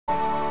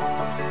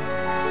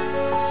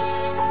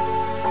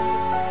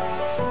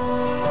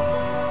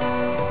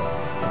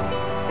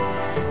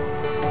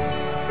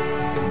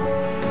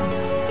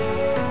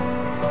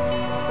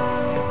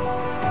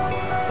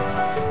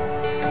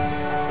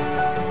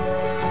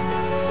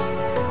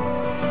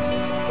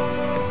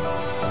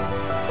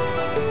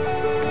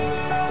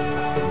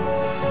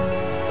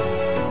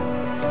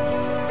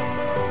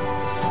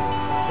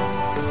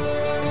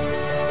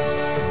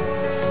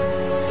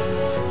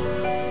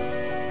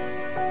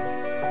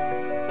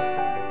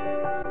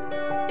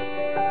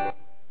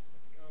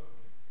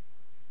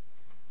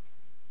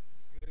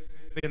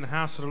be in the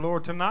house of the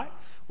Lord tonight.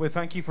 We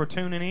thank you for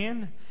tuning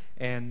in,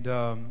 and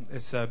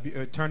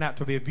it turned out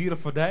to be a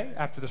beautiful day.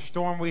 After the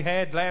storm we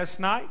had last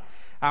night,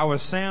 I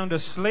was sound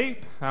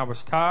asleep. I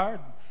was tired.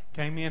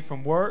 Came in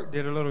from work,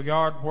 did a little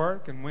yard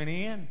work, and went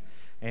in.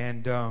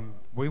 And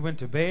we went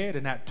to bed,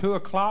 and at 2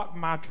 o'clock,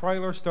 my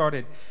trailer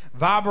started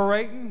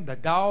vibrating. The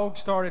dog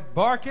started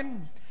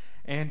barking,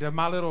 and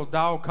my little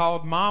dog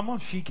called Mama.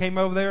 She came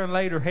over there and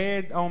laid her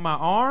head on my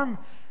arm,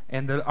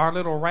 and our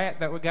little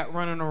rat that we got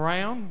running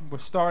around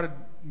started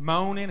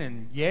moaning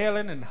and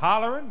yelling and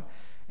hollering,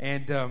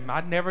 and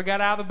I never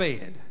got out of the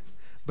bed.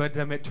 But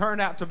it turned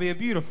out to be a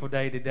beautiful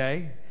day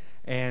today,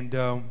 and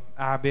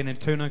I've been in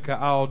Tunica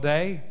all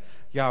day.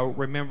 Y'all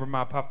remember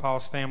my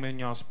papa's family in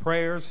y'all's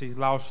prayers. He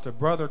lost a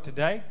brother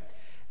today.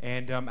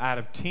 And out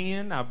of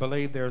 10, I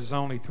believe there's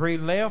only 3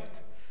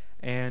 left.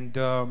 And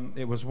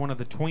it was one of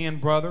the twin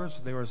brothers.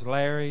 There was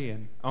Larry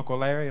and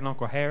Uncle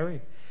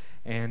Harry.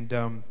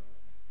 And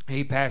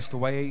he passed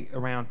away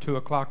around 2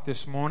 o'clock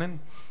this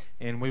morning.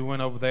 And we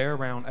went over there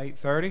around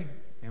 8:30.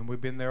 And we've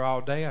been there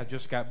all day. I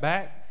just got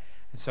back.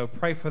 And so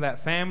pray for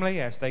that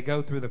family as they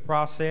go through the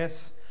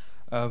process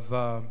of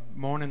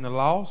mourning the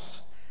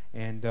loss.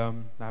 And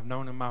I've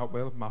known them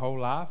my whole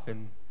life,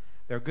 and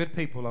they're good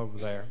people over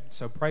there.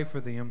 So pray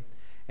for them.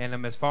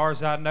 And as far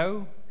as I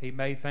know, he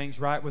made things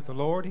right with the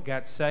Lord. He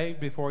got saved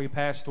before he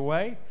passed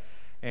away.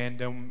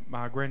 And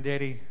my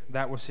granddaddy,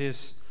 that was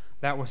his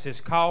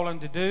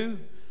calling to do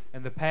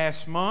in the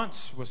past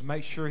months, was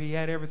make sure he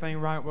had everything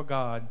right with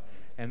God.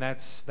 And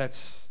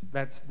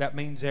that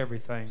means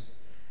everything.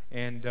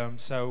 And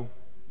so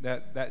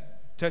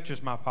that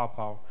touches my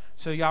pawpaw.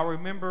 So y'all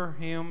remember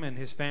him and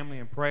his family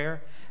in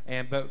prayer.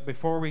 But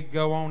before we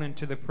go on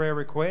into the prayer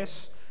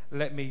requests,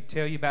 let me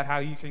tell you about how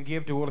you can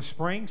give to Willow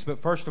Springs. But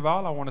first of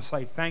all, I want to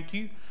say thank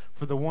you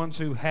for the ones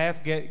who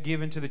have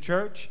given to the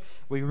church.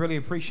 We really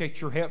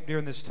appreciate your help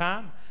during this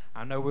time.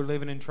 I know we're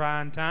living in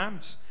trying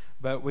times,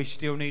 but we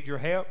still need your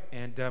help.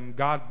 And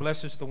God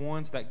blesses the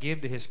ones that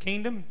give to his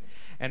kingdom.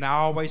 And I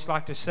always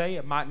like to say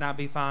it might not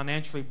be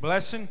financially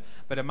blessing,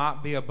 but it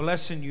might be a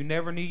blessing you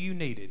never knew you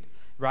needed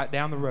right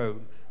down the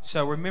road.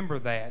 So remember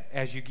that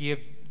as you give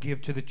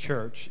to the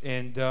church.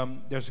 And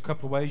there's a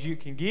couple of ways you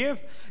can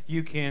give.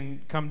 You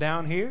can come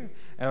down here.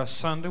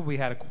 Sunday, we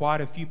had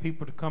quite a few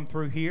people to come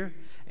through here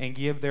and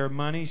give their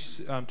money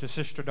to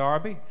Sister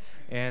Darby.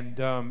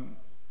 And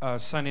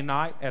Sunday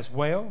night as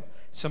well.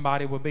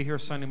 Somebody will be here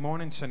Sunday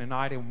morning, Sunday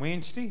night, and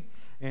Wednesday.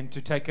 And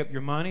to take up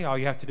your money, all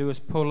you have to do is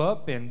pull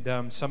up,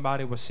 and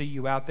somebody will see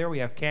you out there. We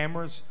have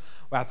cameras.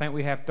 Well, I think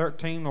we have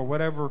 13 or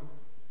whatever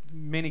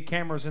many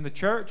cameras in the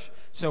church,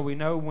 so we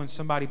know when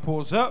somebody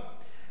pulls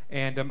up.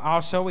 And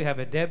also we have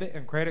a debit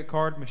and credit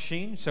card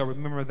machine, so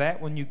remember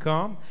that when you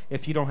come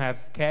if you don't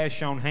have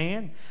cash on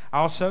hand.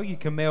 Also, you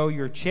can mail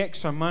your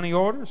checks or money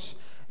orders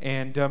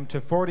and to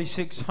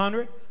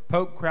 4600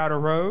 Pope Crowder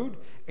Road,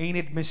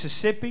 Enid,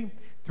 Mississippi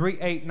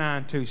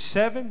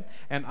 38927.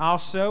 And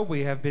also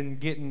we have been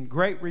getting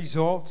great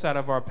results out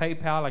of our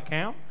PayPal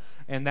account,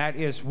 and that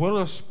is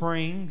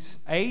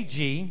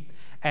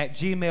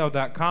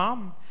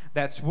willowspringsag@gmail.com.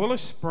 That's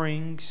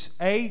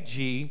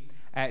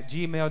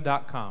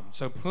willowspringsag@gmail.com.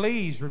 So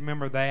please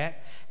remember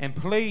that, and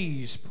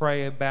please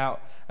pray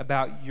about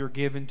your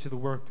giving to the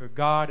work of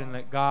God, and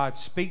let God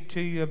speak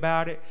to you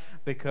about it,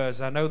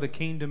 because I know the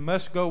kingdom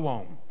must go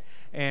on.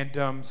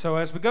 And so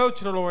as we go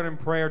to the Lord in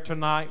prayer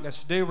tonight,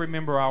 let's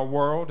remember our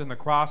world and the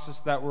crisis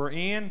that we're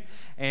in.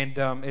 And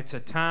it's a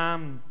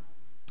time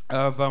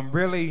of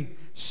really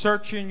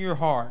searching your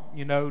heart,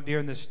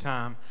 during this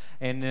time.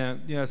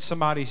 And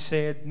somebody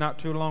said not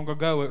too long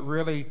ago,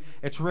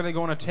 it's really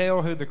going to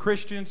tell who the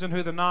Christians and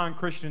who the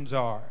non-Christians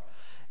are.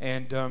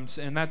 And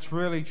that's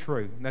really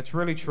true. That's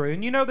really true.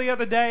 And the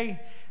other day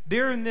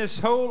during this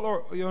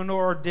whole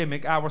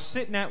pandemic, I was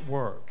sitting at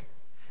work.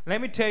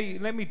 Let me tell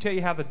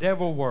you how the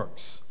devil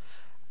works.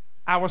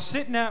 I was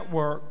sitting at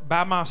work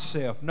by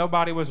myself.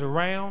 Nobody was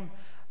around,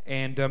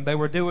 and they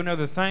were doing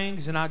other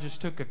things, and I just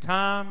took a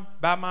time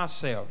by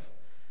myself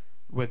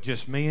with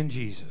just me and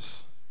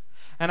Jesus.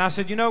 And I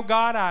said,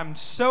 God, I'm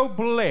so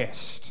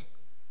blessed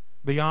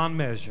beyond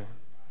measure.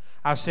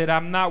 I said,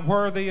 I'm not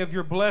worthy of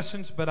your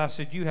blessings, but I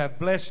said, you have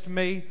blessed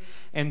me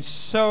in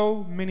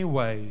so many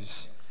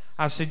ways.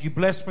 I said, you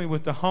blessed me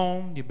with the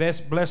home. You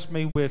blessed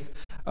me with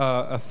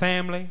a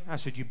family. I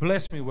said, you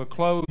blessed me with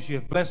clothes. You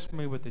have blessed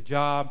me with the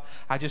job.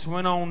 I just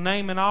went on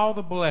naming all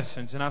the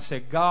blessings. And I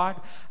said, God,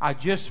 I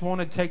just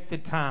want to take the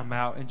time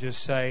out and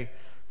just say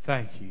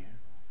thank you.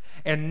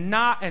 And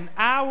not an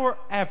hour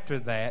after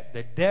that,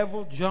 the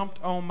devil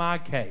jumped on my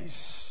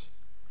case,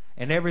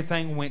 and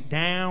everything went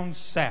down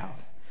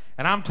south.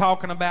 And I'm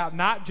talking about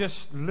not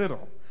just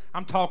little.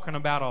 I'm talking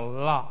about a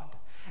lot.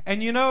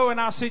 And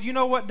and I said, you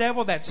know what,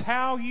 devil, that's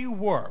how you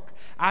work.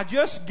 I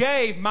just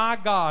gave my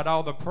God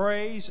all the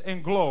praise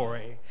and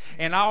glory,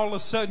 and all of a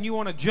sudden you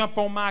want to jump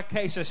on my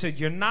case. I said,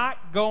 you're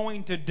not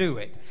going to do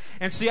it.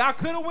 And see, I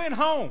could have went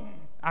home.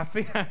 I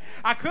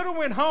could have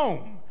went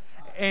home.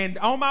 And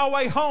on my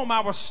way home, I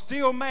was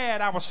still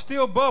mad. I was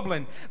still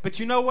bubbling. But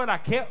you know what? I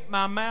kept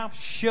my mouth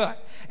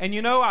shut. And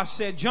you know, I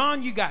said,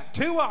 John, you got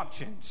two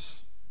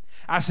options.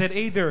 I said,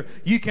 either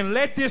you can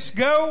let this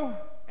go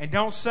and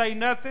don't say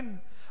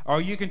nothing, or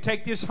you can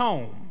take this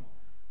home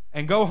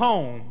and go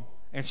home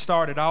and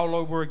start it all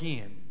over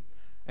again.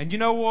 And you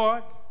know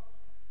what?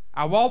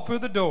 I walked through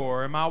the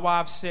door and my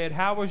wife said,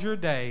 how was your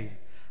day?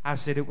 I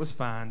said, it was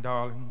fine,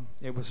 darling.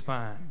 It was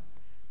fine.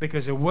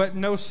 Because there wasn't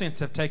no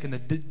sense of taking the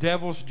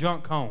devil's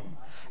junk home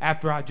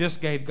after I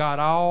just gave God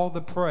all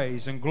the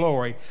praise and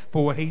glory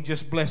for what he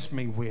just blessed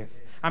me with.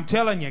 I'm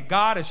telling you,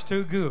 God is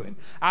too good.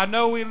 I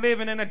know we're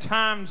living in a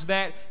times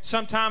that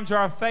sometimes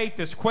our faith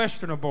is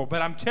questionable,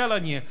 but I'm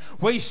telling you,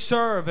 we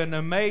serve an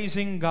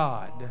amazing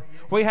God.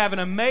 We have an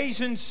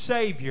amazing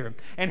Savior,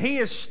 and he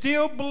is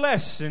still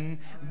blessing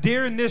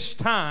during this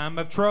time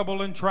of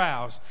trouble and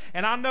trials.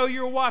 And I know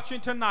you're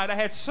watching tonight. I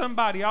had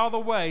somebody all the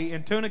way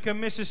in Tunica,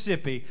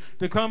 Mississippi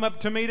to come up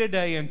to me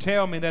today and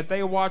tell me that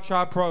they watch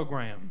our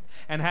program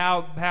and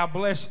how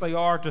blessed they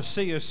are to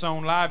see us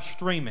on live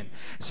streaming.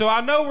 So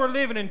I know we're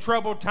living in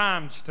troubled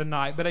times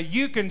tonight, but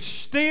you can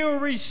still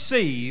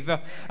receive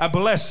a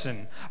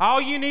blessing. All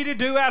you need to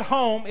do at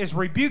home is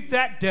rebuke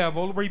that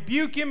devil,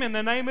 rebuke him in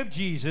the name of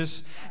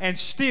Jesus, and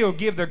still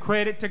give the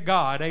credit to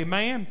God.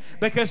 Amen?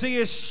 Because he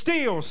is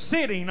still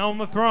sitting on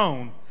the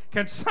throne.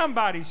 Can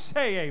somebody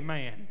say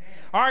amen?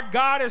 Our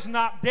God is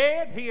not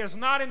dead. He is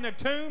not in the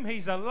tomb.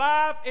 He's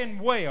alive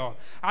and well.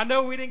 I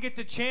know we didn't get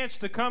the chance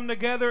to come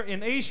together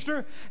in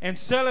Easter and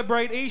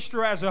celebrate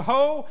Easter as a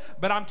whole,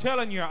 but I'm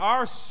telling you,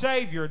 our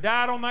Savior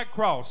died on that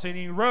cross and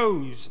he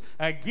rose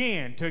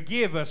again to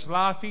give us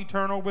life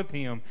eternal with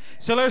him.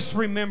 So let's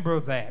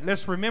remember that.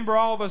 Let's remember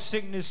all the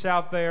sickness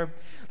out there.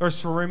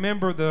 Let's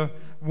remember the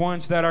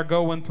ones that are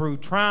going through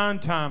trying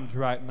times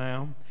right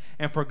now,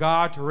 and for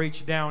God to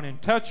reach down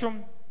and touch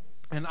them.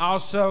 And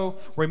also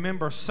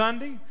remember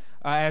Sunday,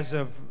 as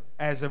of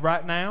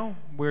right now,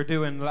 we're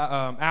doing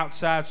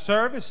outside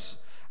service.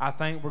 I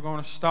think we're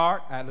going to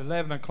start at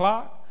 11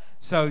 o'clock.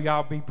 So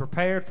y'all be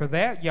prepared for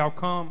that. Y'all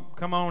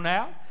come on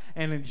out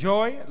and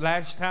enjoy it.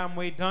 Last time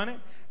we done it,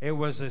 it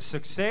was a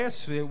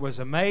success. It was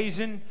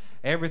amazing.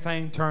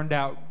 Everything turned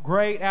out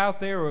great out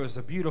there. It was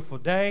a beautiful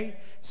day.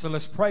 So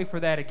let's pray for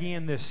that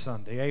again this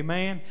Sunday.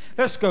 Amen.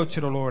 Let's go to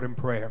the Lord in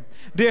prayer.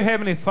 Dear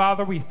Heavenly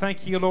Father, we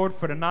thank you, Lord,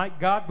 for tonight.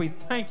 God, we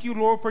thank you,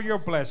 Lord, for your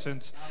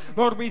blessings.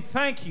 Lord, we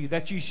thank you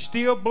that you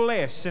still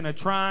bless in a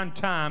trying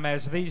time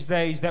as these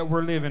days that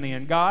we're living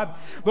in, God.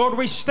 Lord,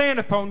 we stand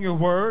upon your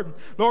word.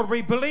 Lord,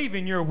 we believe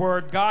in your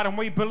word, God, and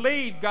we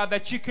believe, God,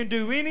 that you can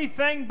do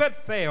anything but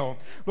fail.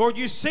 Lord,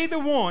 you see the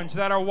ones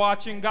that are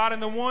watching, God,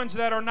 and the ones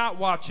that are not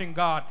watching,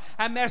 God.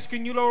 I'm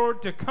asking you,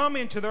 Lord, to come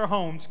into their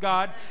homes,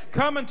 God.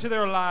 Come into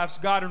their lives,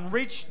 God, and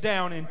reach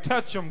down and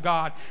touch them,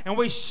 God. And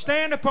we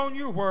stand upon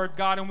your word,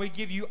 God, and we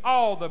give you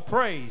all the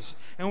praise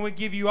and we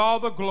give you all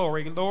the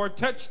glory. Lord,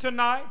 touch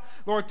tonight.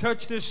 Lord,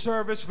 touch this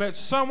service. Let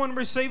someone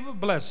receive a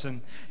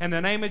blessing. In the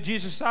name of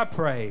Jesus, I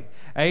pray.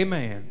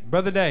 Amen.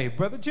 Brother Dave,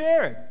 Brother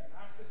Jared. Nice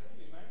to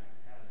see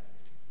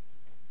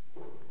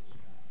you,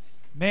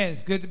 man,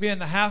 it's good to be in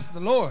the house of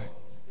the Lord.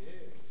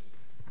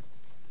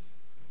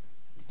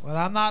 Well,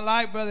 I'm not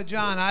like Brother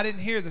John. I didn't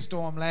hear the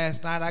storm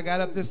last night. I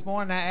got up this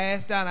morning, I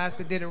asked Donna, I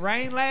said, did it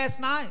rain last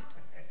night?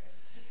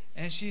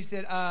 And she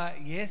said,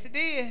 yes, it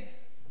did.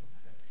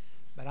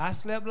 But I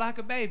slept like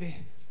a baby.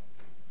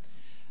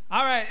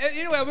 All right,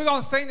 anyway, we're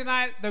going to sing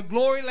tonight, The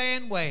Glory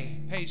Land Way,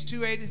 page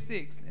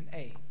 286 in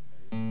A.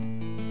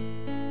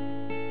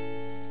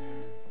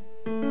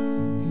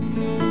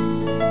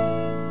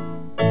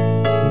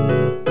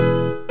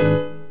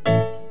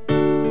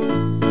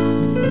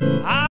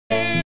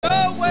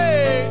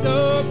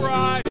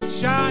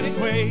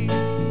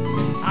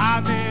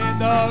 I'm in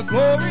the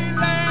glory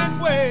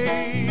land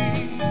way,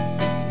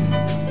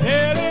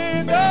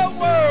 telling the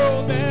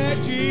world that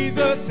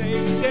Jesus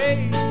saves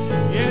today.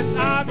 Yes,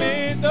 I'm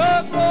in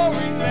the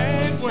glory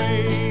land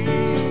way.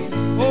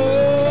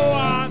 Oh,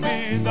 I'm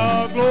in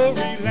the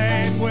glory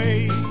land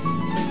way.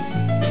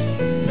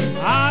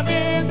 I'm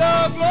in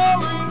the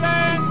glory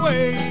land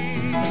way.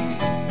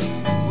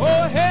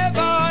 Oh,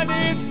 heaven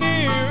is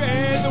near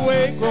and the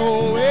way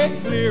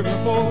groweth clearer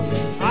for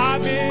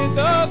I'm in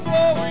the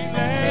glory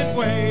land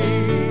way.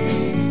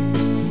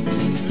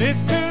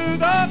 Listen to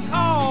the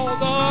call,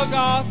 the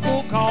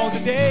gospel call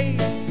today.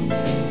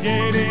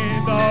 Get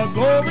in the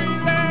glory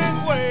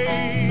land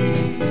way.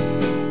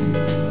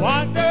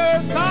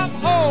 Wanderers come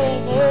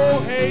home, oh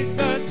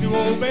hasten to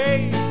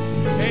obey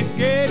and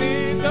get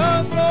in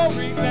the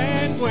glory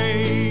land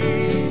way.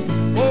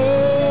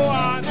 Oh,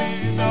 I'm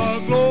in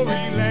the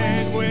glory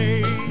land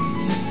way.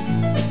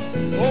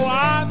 Oh,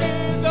 I'm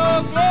in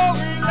the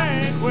glory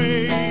land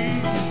way.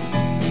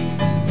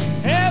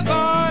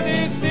 Heaven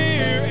is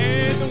near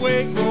and the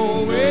way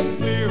groweth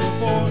clearer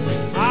for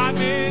I'm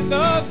in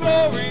the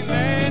glory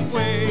land.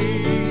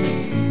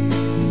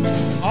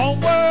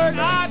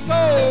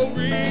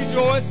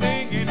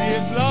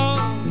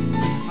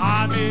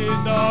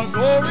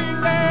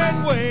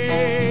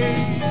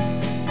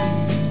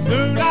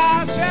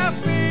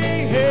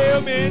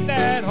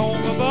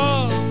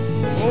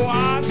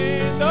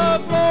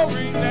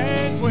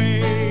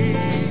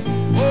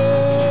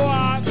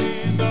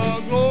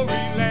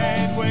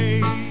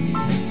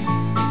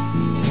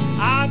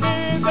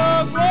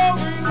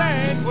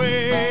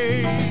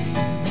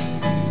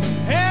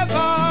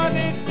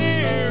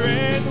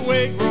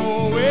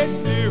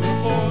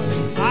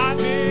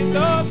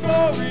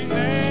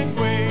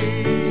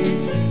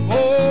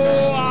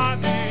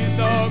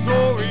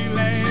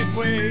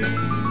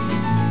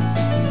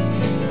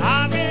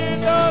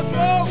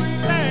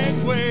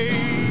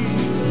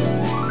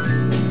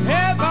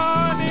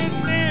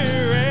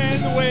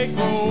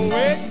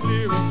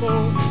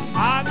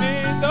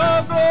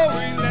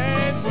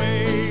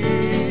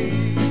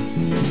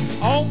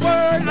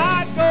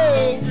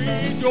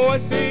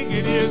 rejoicing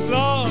in his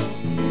love.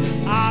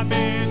 I'm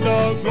in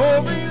the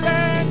glory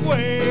land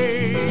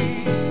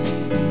way.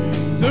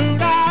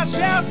 Soon I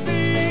shall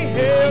see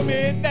him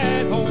in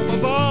that home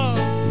above.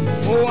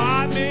 Oh,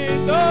 I'm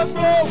in the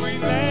glory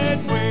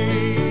land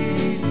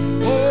way.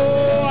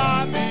 Oh,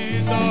 I'm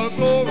in the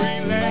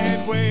glory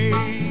land way.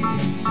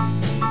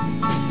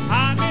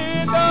 I'm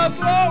in the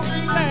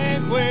glory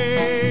land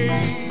way.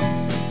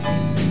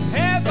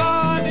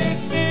 Heaven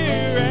is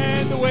near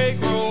and the way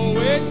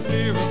growing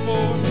clearer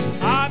for.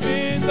 I'm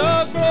in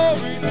the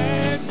glory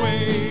land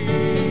way.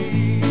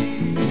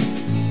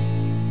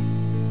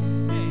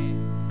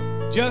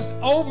 Man, just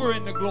over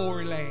in the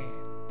glory land.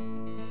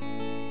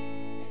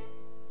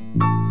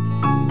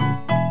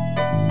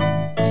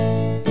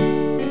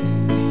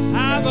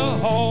 I've a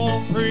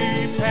home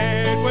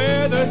prepared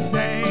where the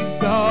saints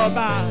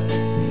abide,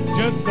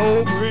 just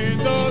over in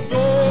the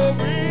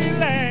glory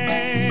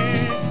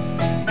land.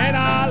 And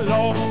I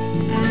long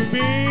to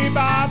be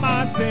by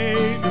my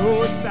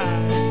Savior's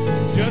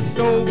side, just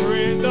over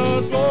in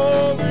the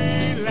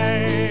glory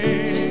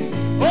land.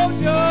 Oh,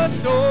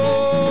 just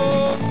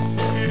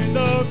over in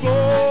the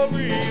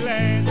glory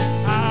land,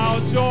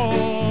 I'll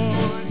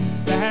join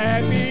the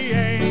happy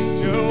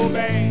angel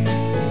band,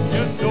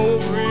 just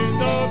over in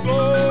the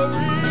glory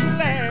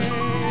land.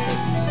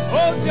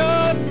 Oh,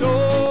 just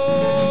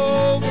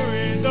over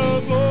in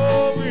the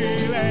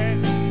glory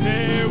land,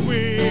 there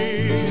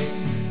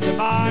with the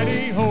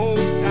mighty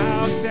host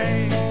I'll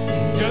stand,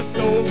 just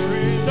over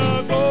in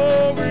the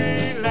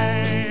glory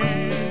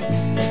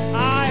land.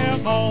 I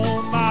am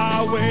on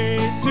my way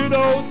to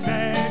those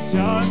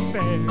mansions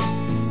fair,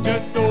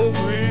 just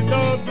over in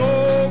the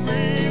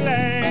glory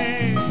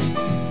land,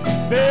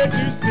 there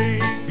to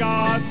sing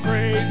God's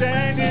praise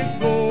and his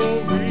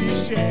glory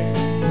share,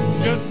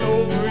 just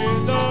over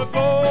in the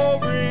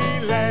glory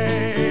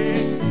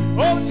land.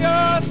 Oh,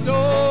 just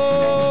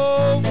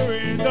over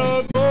in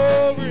the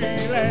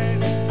glory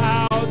land,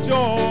 I'll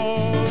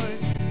join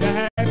the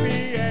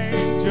happy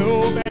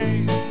angel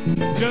band,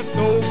 just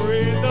over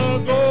in the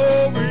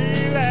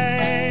glory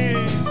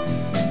land,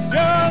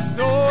 just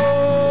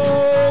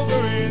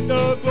over in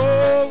the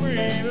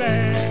glory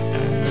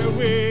land,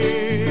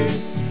 with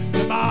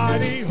the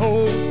mighty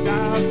host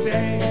I'll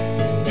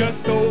stand,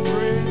 just over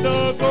in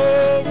the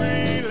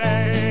glory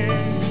land.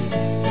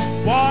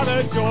 What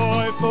a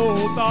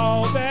joyful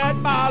thought that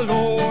my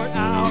Lord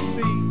I'll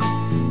see,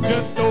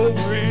 just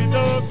over in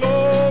the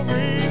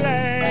glory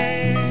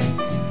land,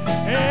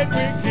 and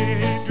with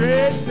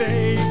kindred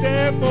saved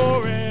there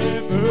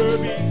forever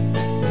be,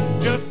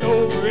 just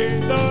over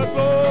in the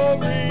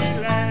glory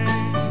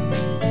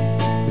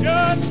land,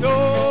 just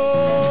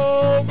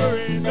over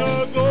in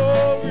the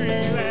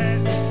glory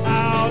land,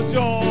 I'll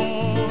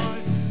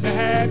join the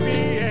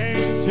happy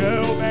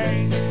angel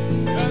band,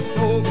 just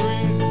over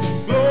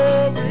in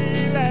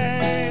glory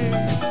land.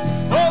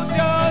 Oh,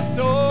 just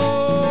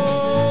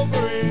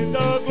over in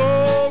the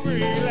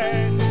glory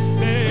land,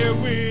 there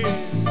with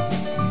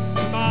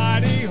the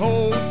mighty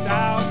host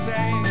I'll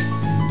stand,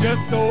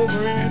 just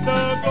over in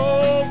the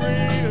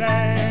glory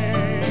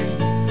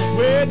land.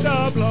 With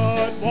the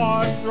blood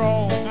washed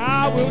throne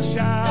I will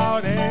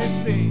shout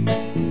and sing,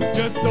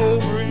 just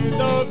over in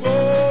the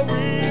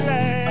glory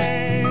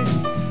land.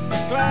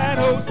 Glad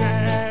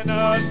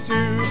hosannas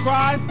to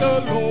Christ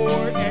the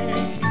Lord and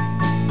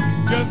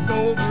King, just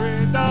over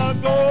in the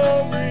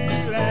glory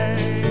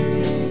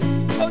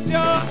land. Oh,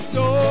 just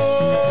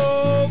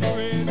over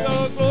in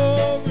the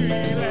glory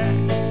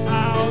land,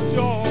 I'll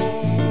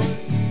join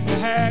the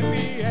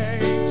happy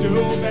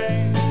angel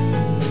band,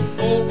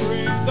 over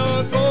in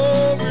the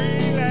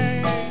glory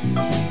land.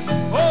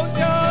 Oh,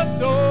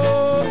 just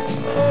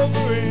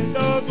over in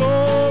the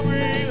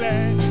glory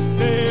land,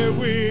 there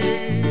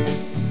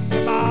with the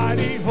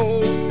mighty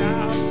host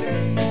I'll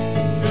stand,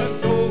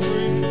 just over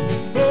in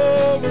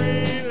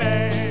glory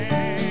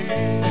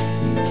land.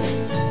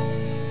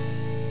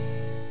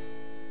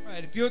 All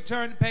right, if you'll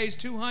turn to page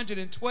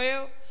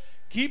 212,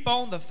 keep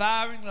on the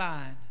firing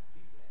line.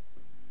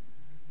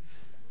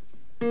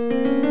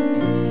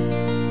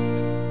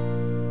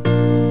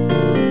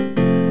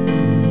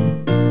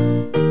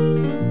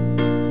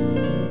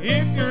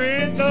 If you're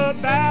in the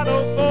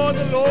battle for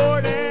the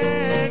Lord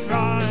and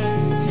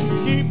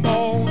right, keep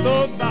on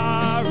the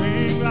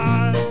firing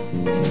line.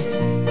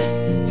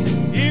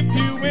 If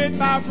you win,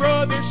 my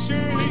brother,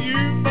 surely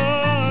you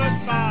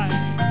must fight.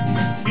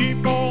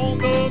 Keep on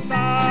the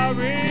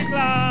firing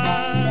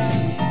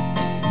line.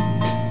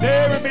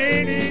 There are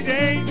many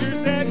dangers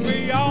that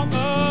we all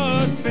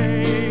must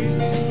face.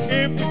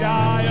 If we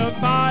die of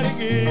fighting,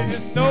 it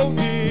is no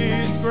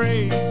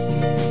disgrace.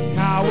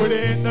 Coward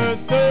in the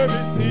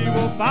service, he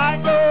will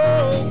find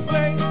no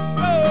place.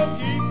 So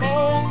keep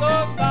on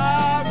the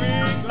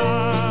firing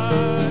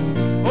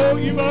line. Oh,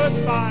 you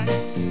must fight,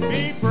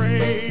 be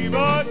brave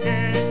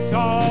against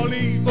all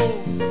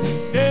evil.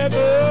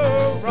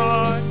 Never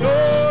run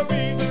nor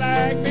even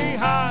lag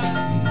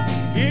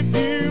behind. If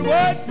you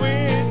would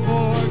win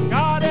for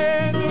God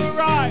and the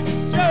right,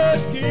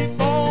 just keep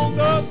on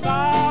the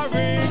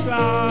firing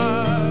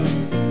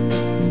line.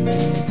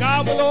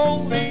 God will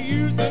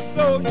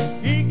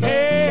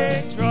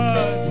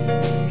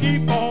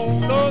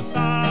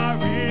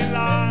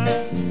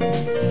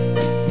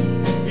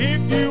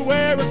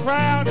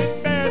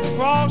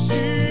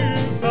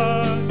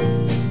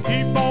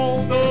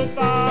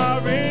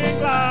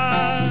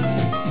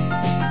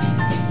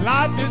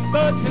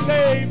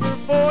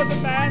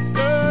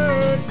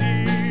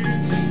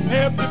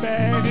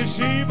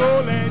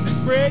evil and to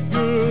spread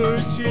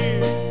good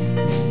cheer.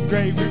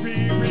 Great will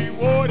be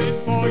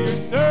rewarded for your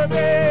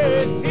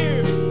service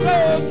here.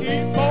 So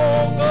keep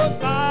on the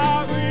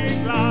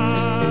firing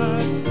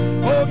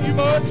line. Oh, you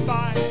must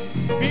fight,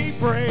 be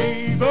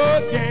brave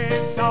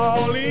against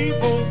all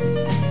evil.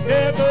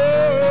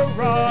 Never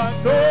run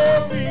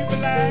nor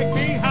even lag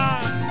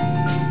behind.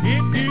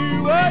 If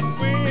you would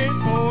win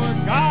for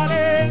God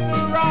and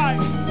the right,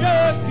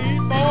 just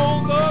keep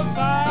on the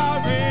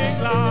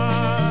firing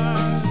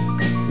line.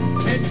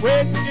 And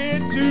when you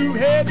get to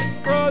heaven,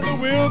 brother,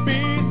 we'll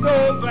be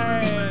so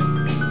glad.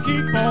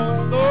 Keep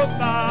on the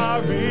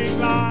firing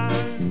line.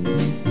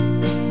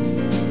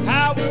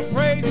 How we'll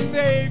praise the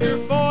Savior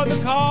for the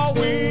call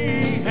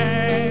we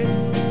had.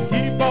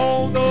 Keep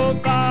on the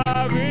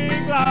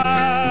firing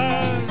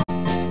line.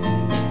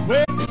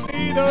 When we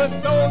see the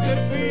souls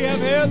that we have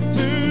helped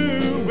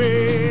to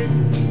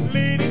win,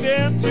 leading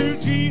them to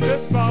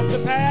Jesus from the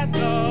path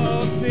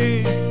of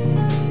sin.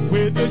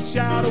 With a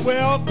shout of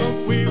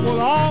welcome, we will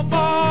all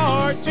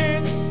march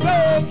in.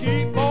 So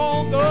keep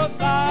on the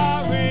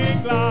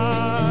firing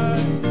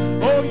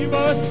line. Oh, you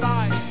must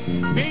fight,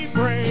 be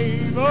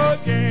brave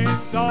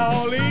against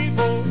all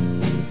evil.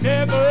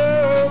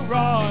 Never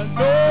run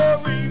nor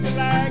even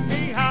lag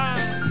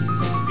behind.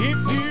 If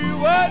you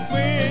would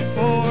win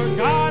for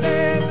God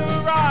and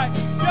the right,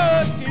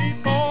 just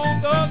keep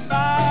on the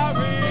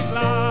firing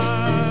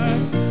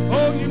line.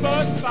 Oh, you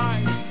must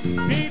fight,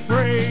 be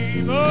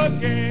brave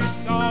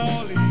against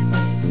all evil.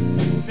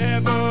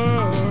 Never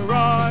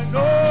run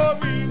nor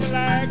even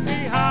lag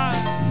behind.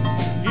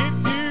 If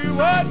you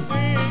would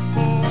win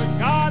for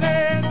God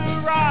and the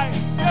right,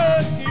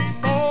 just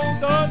keep on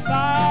the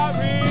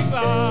firing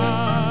line.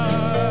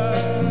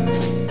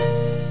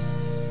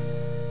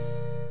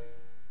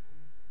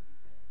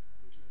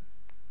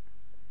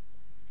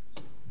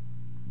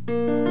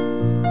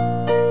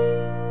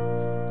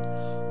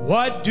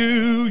 What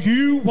do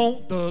you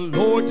want the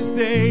Lord to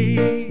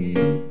say?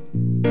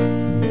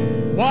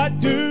 What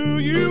do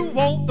you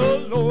want the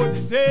Lord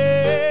to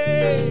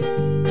say?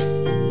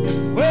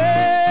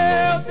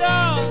 Well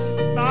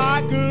done,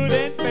 my good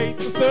and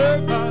faithful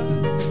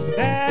servant.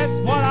 That's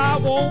what I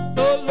want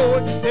the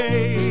Lord to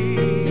say.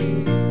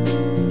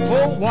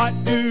 Oh, what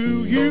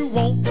do you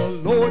want the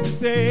Lord to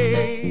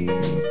say?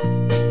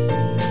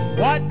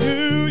 What do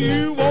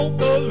you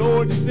want the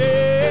Lord to say?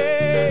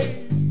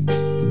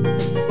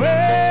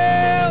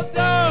 Well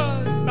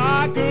done,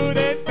 my good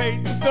and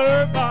faithful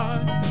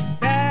servant.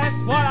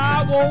 That's what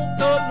I want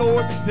the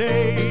Lord to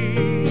say.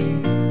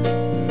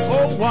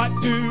 Oh, what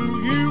do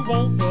you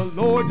want the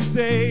Lord to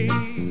say?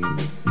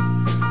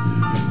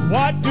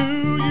 What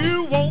do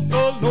you want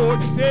the Lord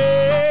to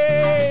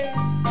say?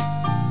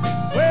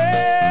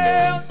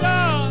 Well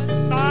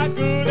done, my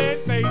good and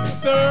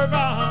faithful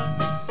servant.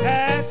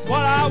 That's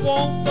what I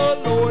want the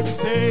Lord to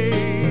say.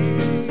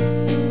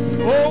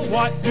 Oh,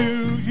 what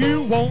do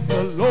you want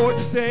the Lord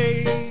to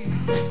say?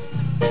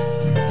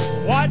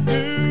 What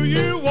do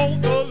you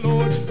want the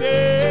Lord to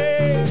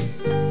say?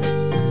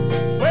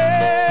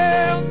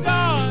 Well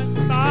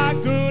done, my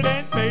good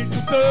and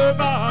faithful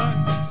servant.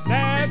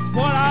 That's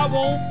what I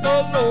want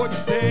the Lord to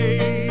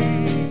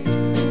say.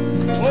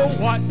 Oh,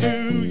 what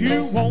do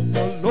you want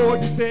the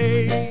Lord to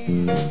say?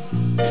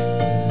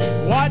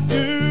 What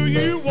do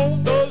you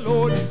want the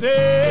Lord to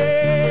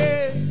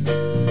say?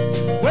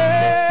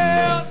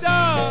 Well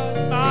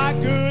done, my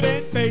good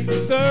and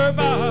faithful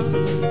servant.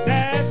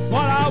 That's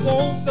what I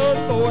want the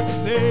Lord to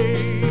say.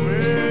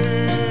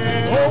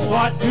 Oh,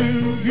 what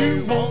do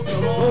you want the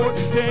Lord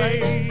to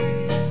say?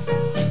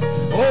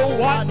 Oh,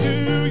 what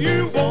do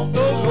you want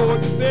the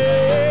Lord to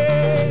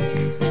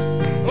say?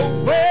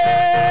 Oh,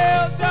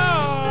 well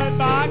done,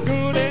 my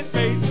good and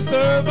faithful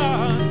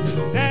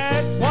servant.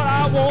 That's what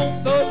I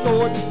want the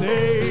Lord to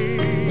say.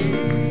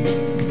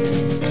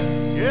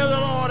 Give the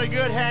Lord a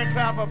good hand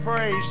clap of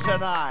praise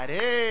tonight.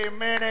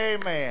 Amen,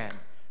 amen.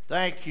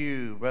 Thank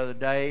you, Brother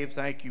Dave.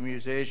 Thank you,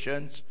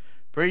 musicians.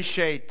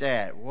 Appreciate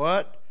that.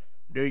 What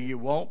do you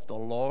want the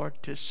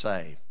Lord to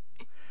say?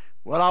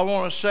 Well, I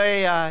want to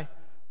say I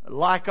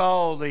like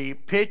all the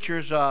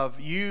pictures of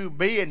you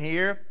being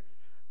here.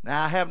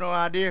 Now, I have no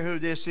idea who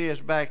this is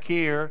back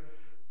here.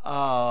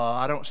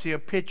 I don't see a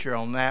picture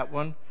on that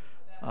one.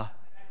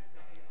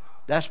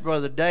 That's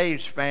Brother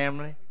Dave's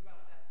family.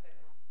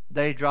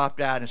 They dropped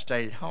out and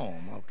stayed at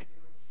home. Okay.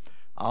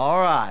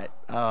 All right.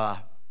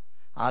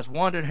 I was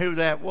wondering who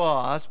that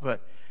was,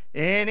 but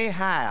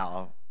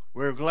anyhow,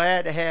 we're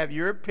glad to have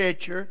your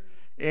picture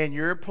in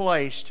your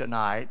place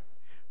tonight.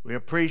 We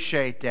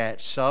appreciate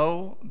that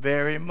so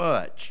very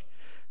much.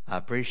 I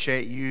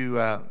appreciate you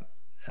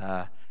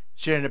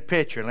sharing the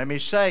picture. Let me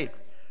say,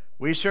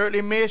 we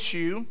certainly miss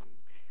you.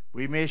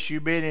 We miss you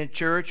being in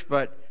church,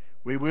 but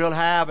we will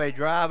have a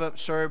drive-up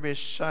service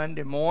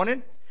Sunday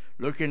morning,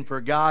 looking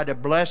for God to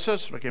bless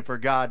us, looking for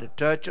God to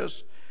touch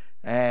us.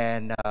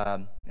 And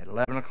at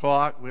 11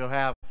 o'clock, we'll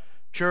have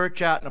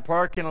church out in the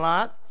parking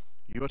lot.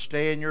 You'll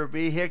stay in your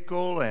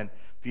vehicle, and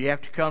if you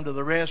have to come to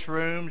the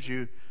restrooms,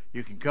 you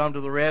can come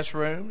to the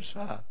restrooms.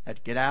 Have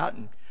to get out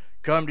and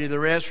come to the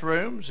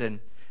restrooms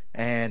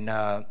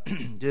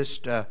and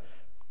just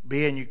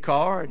be in your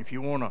car. And if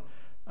you want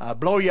to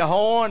blow your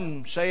horn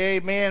and say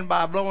amen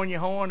by blowing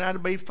your horn,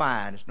 that'll be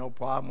fine. There's no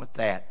problem with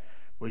that.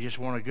 We just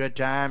want a good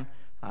time.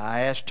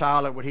 I asked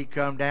Tyler would he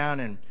come down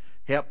and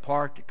help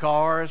park the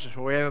cars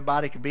so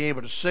everybody could be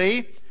able to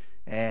see,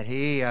 and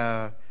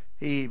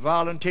he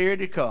volunteered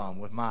to come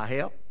with my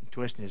help,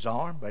 twisting his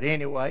arm. But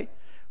anyway,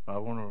 I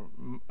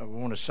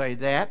want to say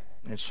that,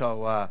 and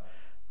so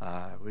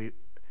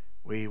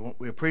we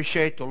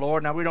appreciate the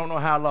Lord. Now we don't know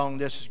how long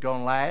this is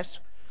going to last.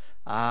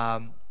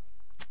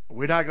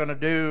 We're not going to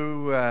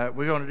do.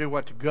 We're going to do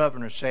what the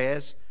governor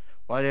says.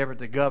 Whatever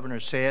the governor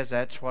says,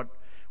 that's what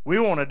we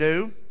want to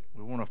do.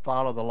 We want to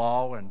follow the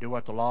law and do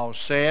what the law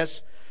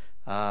says.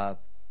 And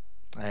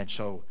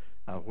so,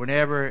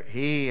 whenever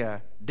he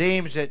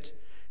deems it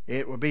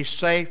would be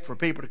safe for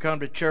people to come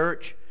to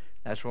church,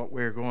 that's what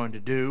we're going to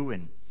do,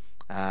 and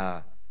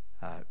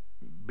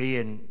be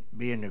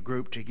in a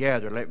group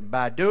together.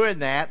 By doing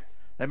that,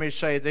 let me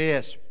say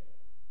this.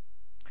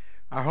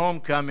 Our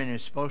homecoming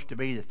is supposed to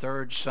be the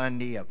third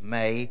Sunday of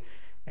May,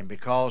 and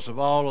because of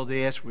all of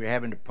this, we're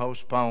having to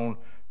postpone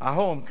our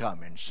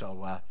homecoming.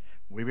 So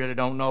we really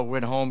don't know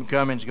when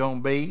homecoming's going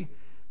to be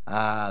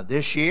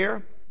this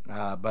year,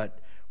 but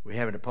we're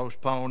having to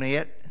postpone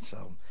it. And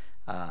so,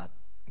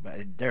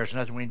 but there's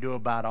nothing we can do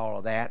about all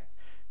of that.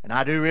 And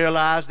I do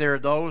realize there are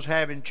those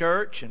having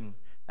church, and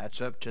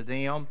that's up to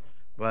them.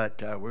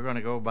 But we're going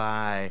to go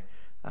by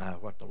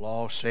what the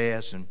law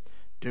says and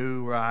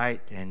do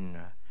right, and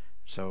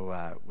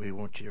so we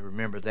want you to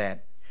remember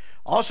that.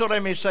 Also,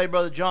 let me say,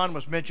 Brother John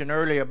was mentioned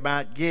earlier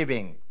about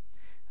giving.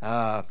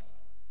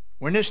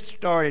 When this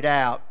started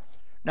out,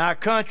 now a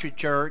country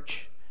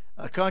church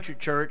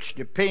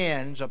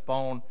depends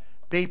upon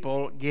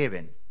people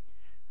giving.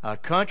 A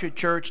country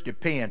church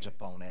depends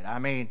upon that. I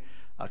mean,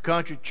 a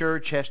country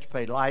church has to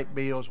pay light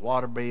bills,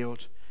 water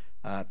bills,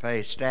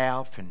 pay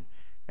staff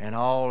and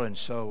all, and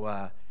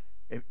so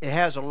it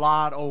has a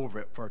lot over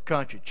it for a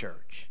country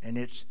church. And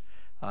it's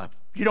if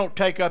you don't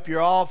take up your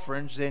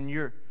offerings, then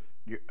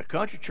a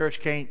country church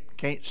can't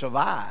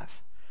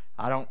survive.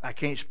 I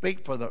can't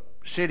speak for the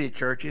city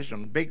churches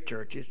and big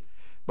churches,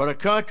 but a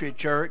country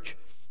church,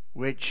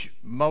 which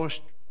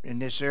most in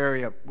this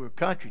area we're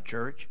country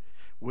church,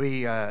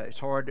 it's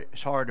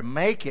hard to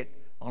make it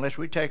unless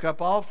we take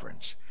up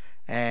offerings,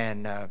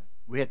 and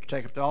we had to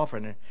take up the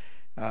offering.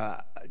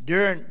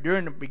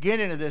 During the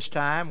beginning of this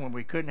time, when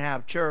we couldn't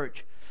have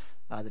church,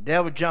 the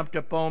devil jumped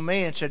up on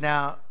me and said,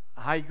 "Now,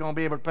 how are you going to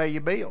be able to pay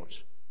your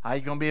bills? How are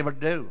you going to be able to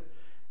do?"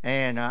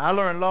 And I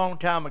learned a long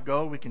time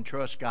ago we can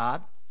trust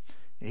God.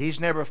 He's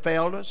never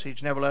failed us.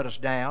 He's never let us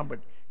down, but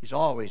He's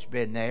always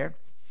been there.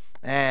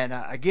 And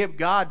I give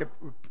God the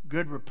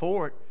good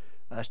report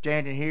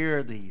standing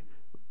here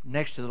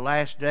next to the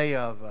last day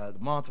of the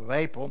month of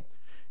April.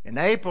 And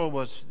April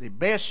was the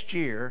best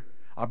year,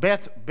 or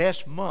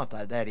best month,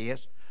 that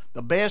is,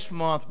 the best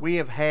month we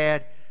have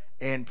had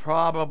in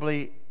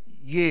probably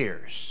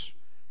years.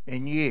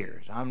 In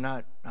years. I'm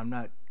not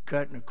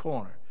cutting a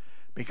corner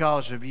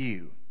because of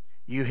you.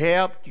 You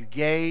helped, you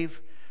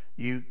gave,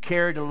 you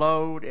carried a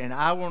load, and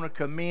I want to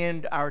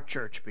commend our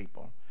church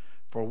people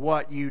for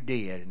what you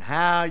did and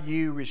how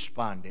you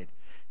responded.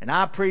 And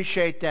I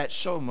appreciate that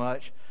so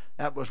much.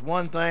 That was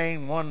one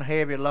thing, one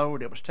heavy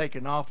load that was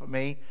taken off of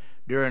me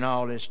during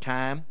all this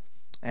time.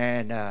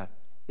 And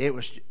it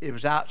was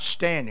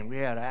outstanding. We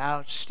had an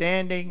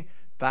outstanding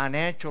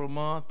financial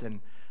month,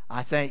 and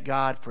I thank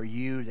God for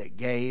you that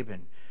gave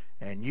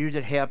and you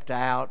that helped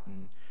out.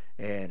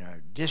 And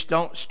just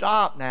don't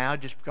stop now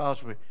just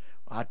because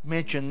I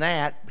mentioned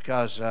that,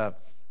 because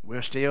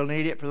we'll still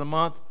need it for the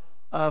month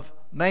of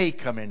May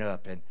coming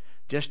up. And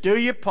just do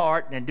your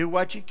part and do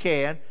what you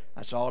can.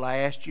 That's all I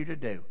asked you to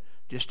do.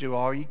 Just do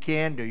all you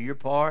can, do your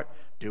part,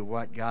 do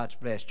what God's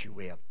blessed you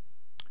with.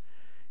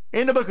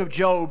 In the book of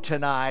Job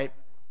tonight,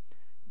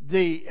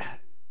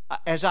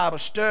 as I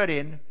was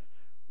studying,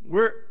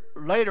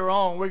 later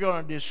on we're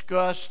going to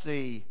discuss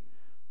the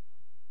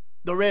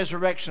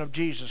resurrection of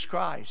Jesus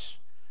Christ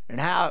and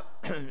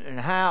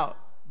how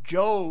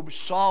Job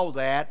saw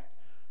that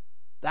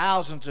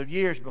thousands of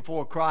years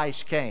before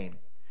Christ came.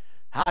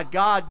 How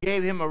God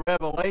gave him a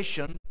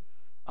revelation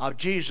of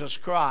Jesus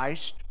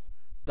Christ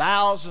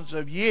thousands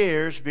of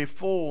years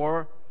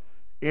before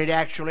it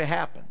actually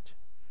happened.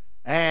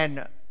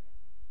 And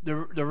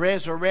the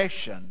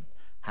resurrection,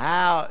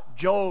 how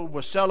Job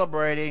was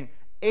celebrating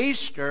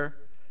Easter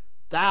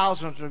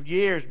thousands of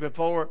years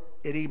before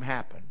it even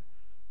happened.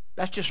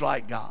 That's just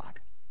like God.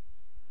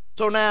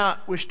 So now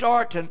we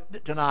start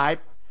tonight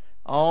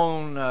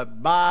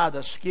on By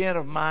the Skin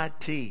of My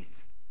Teeth.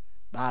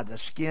 By the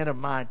Skin of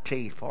My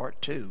Teeth,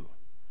 part 2,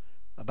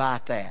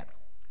 about that.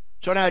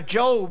 So now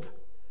Job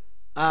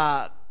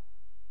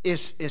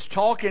is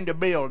talking to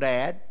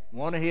Bildad,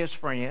 one of his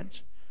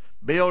friends.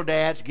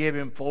 Bildad's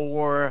given him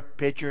 4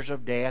 pictures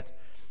of death,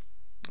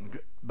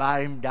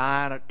 by him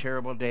dying a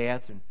terrible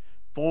death, and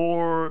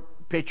 4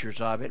 pictures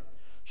of it.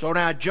 So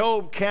now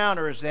Job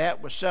counters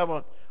that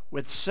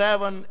with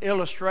 7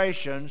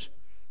 illustrations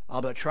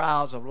of the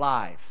trials of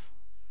life.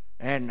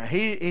 And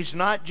he's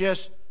not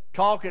just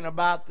talking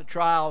about the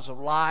trials of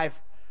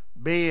life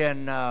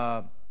being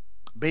for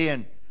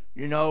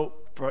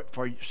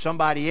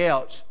somebody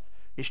else.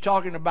 He's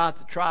talking about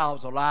the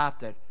trials of life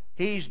that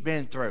he's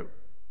been through.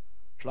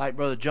 It's like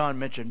Brother John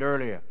mentioned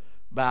earlier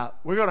about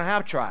we're going to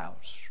have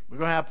trials. We're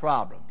going to have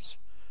problems.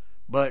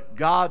 But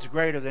God's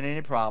greater than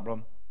any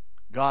problem.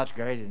 God's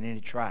greater than any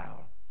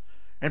trial.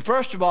 And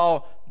first of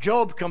all,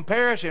 Job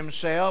compares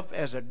himself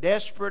as a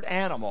desperate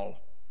animal.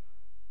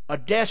 A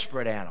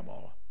desperate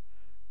animal.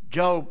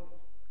 Job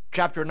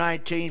chapter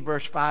 19,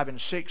 verse 5 and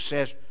 6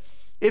 says,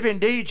 "If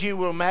indeed you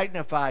will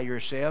magnify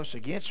yourselves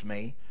against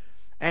me,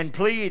 and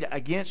plead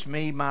against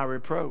me my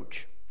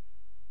reproach,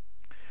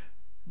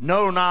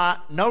 know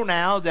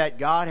now that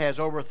God has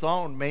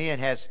overthrown me and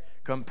has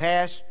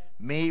compassed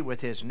me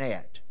with his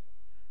net."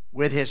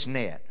 With his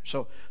net.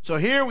 So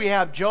here we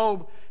have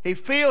Job. He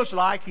feels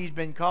like he's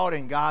been caught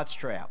in God's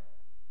trap.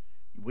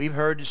 We've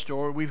heard the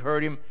story. We've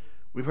heard him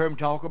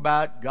talk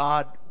about,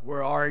 God,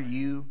 where are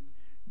you?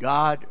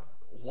 God,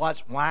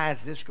 why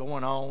is this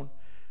going on?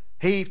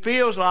 He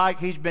feels like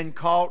he's been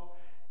caught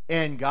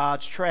in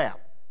God's trap.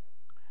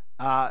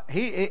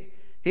 He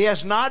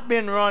has not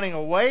been running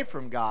away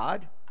from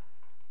God.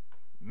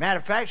 Matter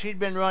of fact, he's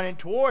been running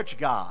towards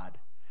God.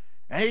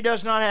 And he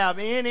does not have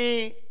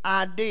any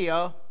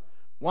idea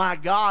why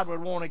God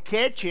would want to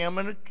catch him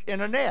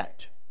in a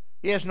net.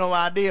 He has no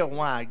idea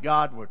why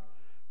God would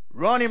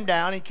run him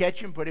down and catch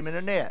him and put him in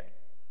a net.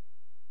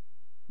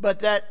 But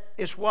that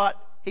is what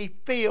he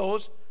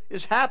feels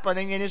is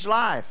happening in his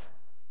life.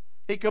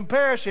 He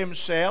compares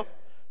himself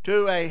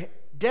to a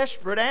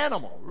desperate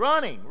animal,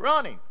 running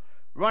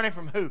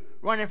from who?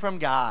 Running from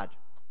God.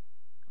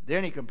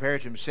 Then he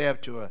compares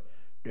himself to a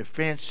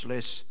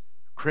defenseless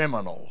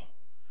criminal.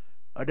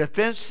 A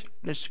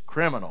defenseless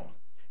criminal.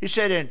 He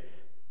said in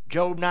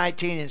Job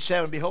 19 and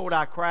 7, "Behold,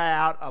 I cry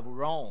out of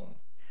wrong,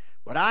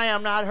 but I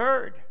am not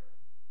heard."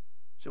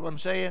 See what I'm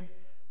saying?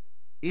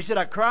 He said,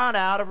 I cried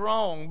out of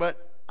wrong,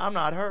 but I'm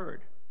not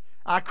heard.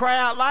 I cry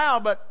out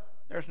loud, but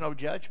there's no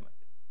judgment.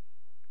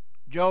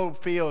 Job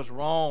feels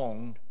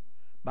wronged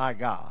by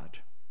God.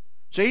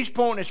 So he's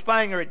pointing his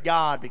finger at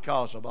God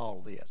because of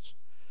all this.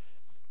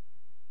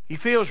 He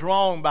feels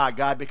wronged by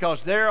God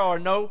because there are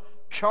no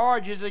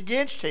charges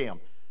against him.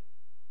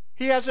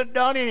 He hasn't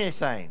done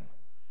anything.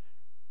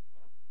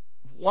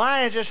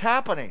 Why is this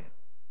happening?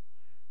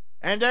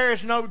 And there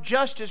is no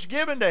justice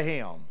given to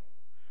him.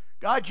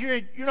 God,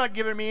 you're not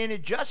giving me any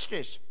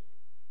justice.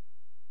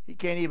 He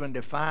can't even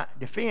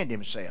defend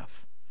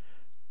himself.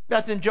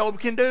 Nothing Job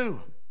can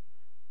do.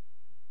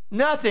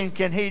 Nothing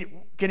can he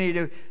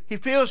do. He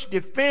feels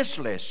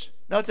defenseless.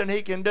 Nothing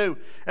he can do.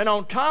 And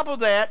on top of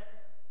that,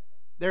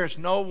 there's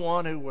no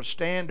one who will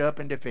stand up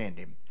and defend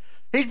him.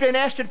 He's been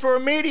asking for a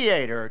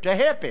mediator to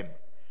help him.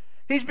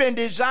 He's been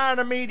desiring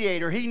a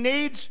mediator. He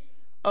needs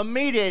a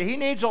mediator. He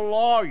needs a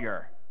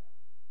lawyer.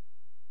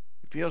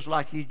 He feels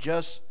like he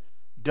just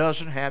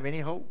doesn't have any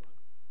hope.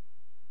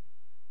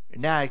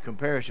 And now he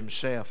compares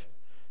himself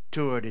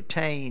to a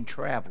detained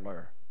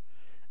traveler.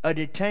 A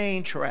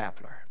detained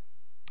traveler.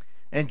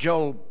 In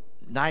Job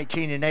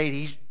 19 and 8,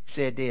 he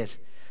said this,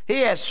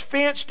 "He has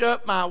fenced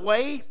up my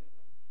way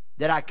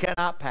that I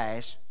cannot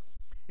pass,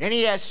 and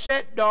he has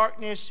set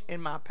darkness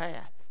in my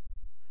path."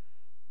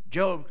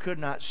 Job could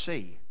not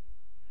see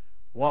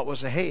what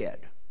was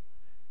ahead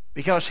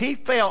because he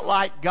felt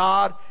like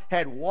God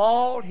had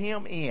walled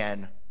him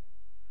in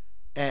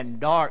and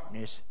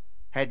darkness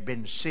had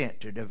been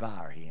sent to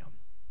devour him.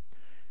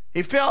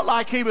 He felt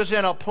like he was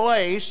in a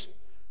place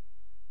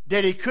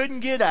that he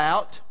couldn't get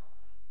out,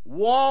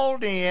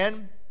 walled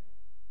in,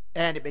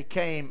 and it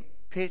became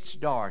pitch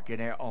dark in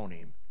there on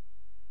him.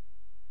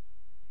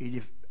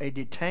 A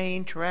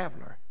detained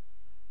traveler.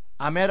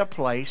 I'm at a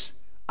place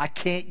I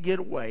can't get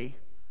away.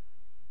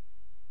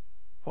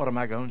 What am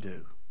I going to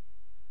do?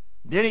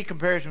 Then he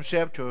compares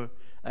himself to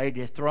a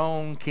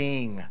dethroned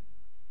king.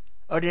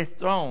 A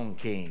dethroned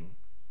king.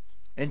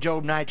 In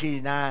Job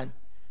 19:9,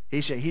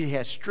 he said, "He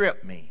has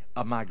stripped me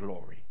of my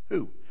glory."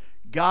 Who?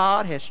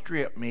 God has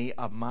stripped me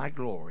of my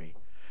glory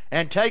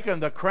and taken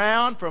the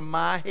crown from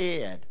my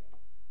head.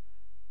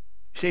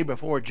 See,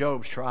 before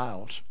Job's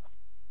trials,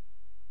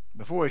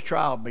 before his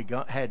trial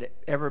had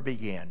ever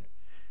begun,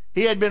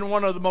 he had been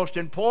one of the most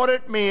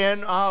important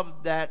men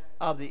of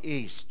the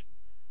East.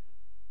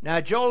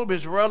 Now, Job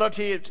is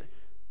relative.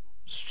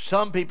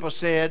 Some people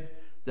said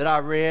that I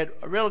read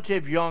a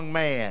relative young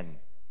man,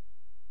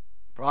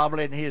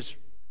 probably in his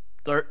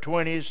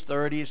 20s,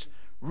 30s,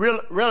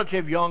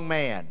 relative young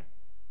man.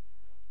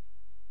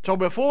 So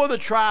before the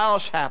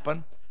trials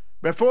happened,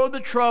 before the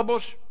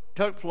troubles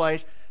took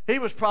place, he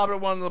was probably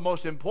one of the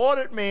most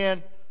important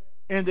men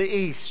in the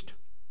East.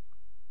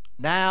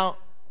 Now,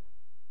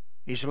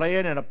 he's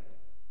laying in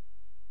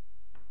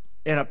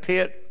a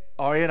pit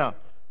or in a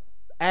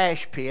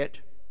ash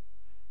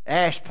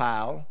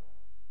pile,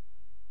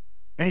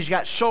 and he's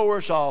got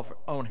sores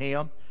on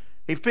him.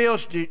 He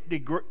feels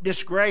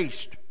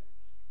disgraced,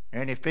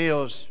 and he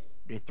feels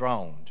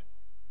dethroned.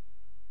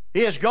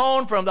 He has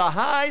gone from the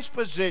highest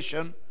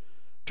position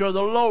to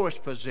the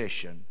lowest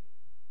position.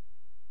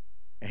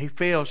 And he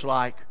feels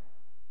like,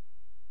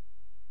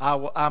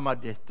 I'm a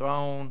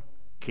dethroned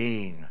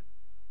king.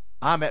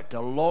 I'm at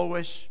the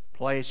lowest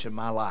place in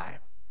my life.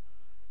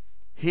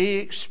 He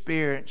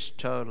experienced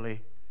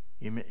totally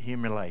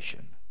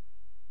humiliation.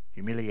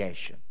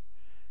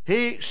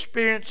 He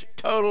experienced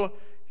total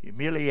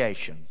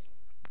humiliation.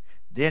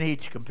 Then he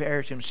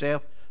compares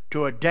himself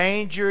to a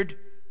endangered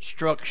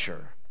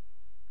structure.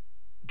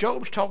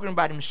 Job's talking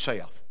about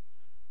himself.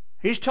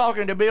 He's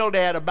talking to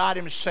Bildad about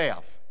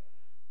himself.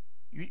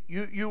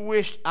 You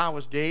wished I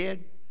was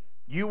dead.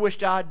 You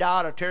wished I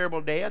died a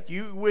terrible death.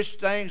 You wished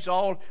things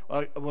all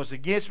was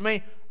against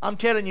me. I'm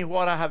telling you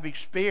what I have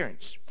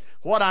experienced,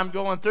 what I'm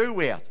going through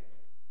with.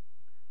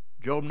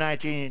 Job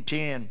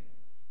 19:10,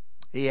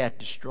 he hath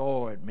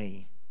destroyed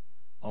me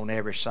on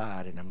every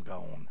side, and I'm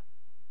gone.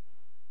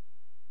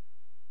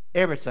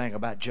 Everything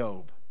about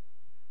Job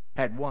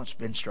had once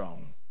been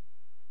strong.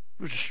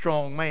 He was a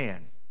strong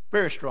man,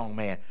 very strong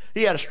man.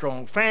 He had a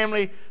strong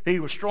family. He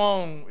was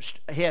strong.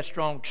 He had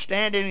strong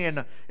standing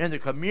in the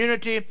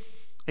community.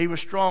 He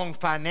was strong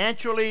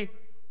financially.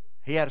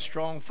 He had a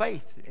strong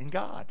faith in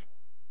God.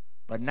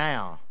 But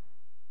now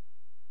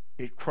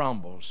it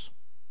crumbles.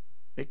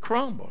 It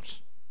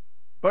crumbles.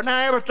 But now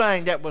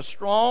everything that was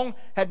strong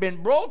had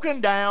been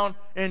broken down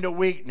into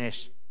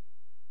weakness.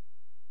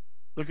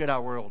 Look at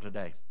our world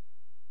today.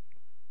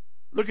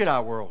 Look at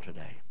our world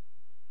today.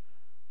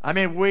 I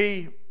mean,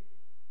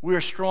 we're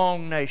a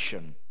strong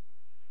nation.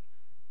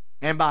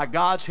 And by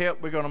God's help,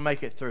 we're going to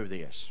make it through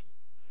this.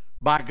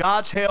 By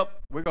God's help,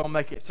 we're going to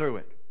make it through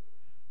it.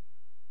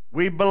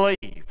 We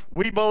believe.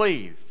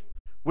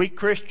 We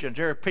Christians,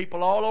 there are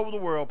people all over the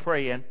world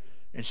praying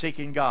and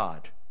seeking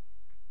God.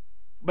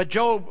 But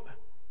Job,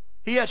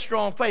 he had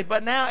strong faith.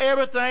 But now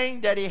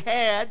everything that he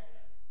had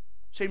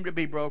seemed to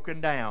be broken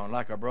down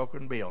like a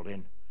broken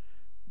building.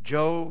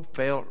 Job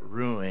felt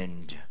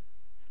ruined.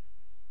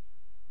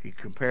 He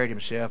compared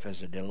himself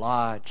as a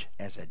dislodged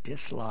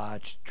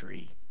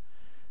tree.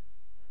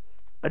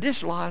 A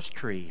dislodged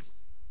tree.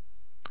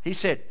 He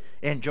said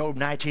in Job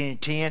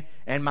 19:10,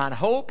 and mine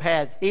hope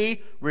hath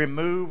he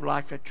removed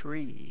like a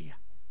tree.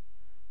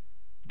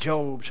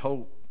 Job's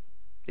hope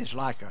is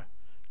like a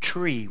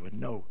tree with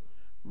no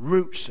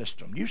root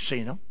system. You've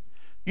seen them.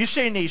 You've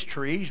seen these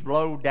trees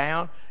blow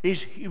down.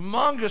 These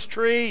humongous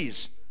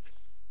trees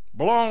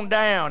blown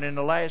down in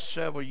the last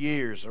several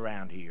years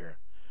around here.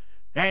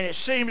 And it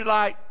seems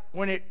like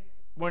when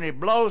it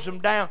blows them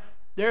down,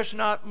 there's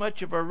not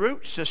much of a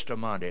root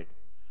system on it.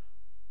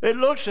 It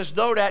looks as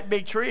though that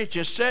big tree is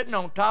just sitting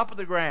on top of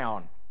the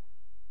ground.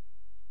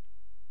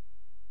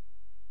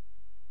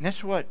 And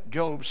that's what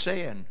Job's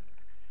saying.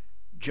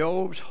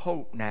 Job's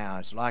hope now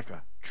is like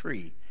a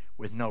tree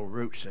with no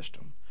root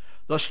system.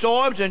 The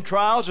storms and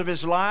trials of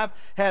his life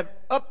have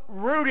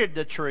uprooted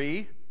the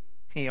tree,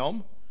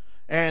 him,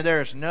 and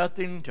there's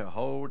nothing to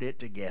hold it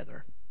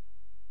together.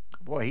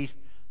 Boy,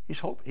 he's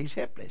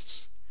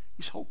helpless.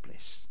 He's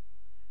hopeless.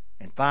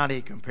 And finally,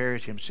 he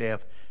compares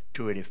himself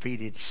to a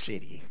defeated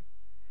city.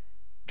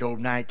 Job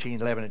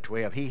 19:11 and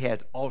 12. He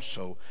hath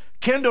also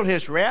kindled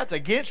his wrath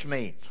against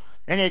me,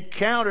 and had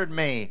countered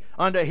me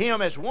unto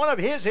him as one of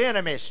his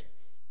enemies.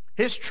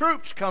 His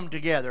troops come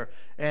together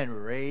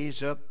and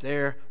raise up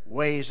their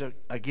ways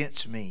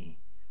against me,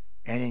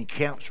 and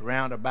encamps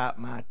round about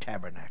my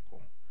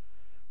tabernacle.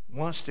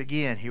 Once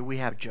again, here we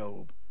have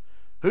Job,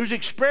 who's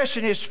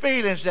expressing his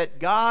feelings that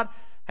God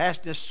has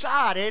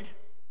decided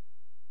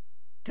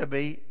to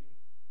be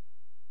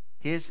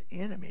his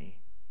enemy.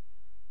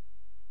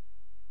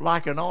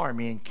 Like an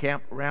army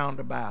encamped round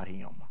about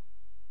him.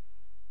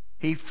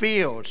 He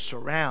feels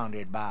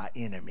surrounded by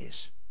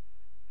enemies.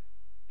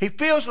 He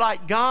feels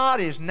like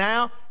God is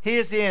now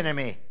his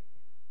enemy.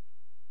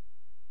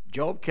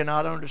 Job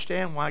cannot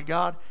understand why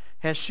God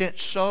has sent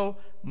so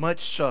much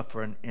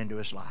suffering into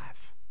his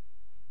life.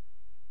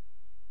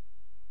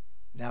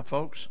 Now,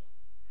 folks,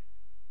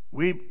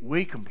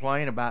 we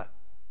complain about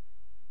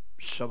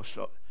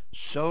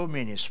so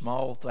many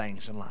small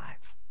things in life.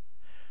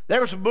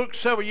 There was a book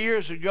several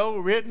years ago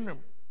written, a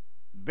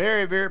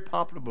very, very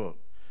popular book.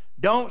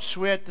 Don't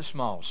sweat the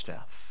small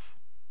stuff.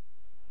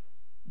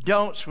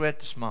 Don't sweat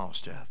the small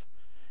stuff.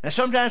 And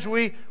sometimes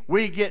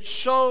we get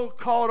so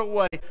caught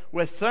away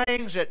with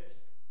things that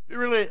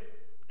really,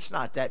 it's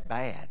not that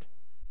bad.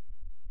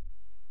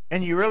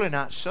 And you're really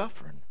not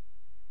suffering.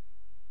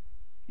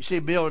 You see,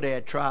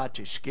 Bildad tried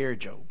to scare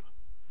Job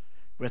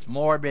with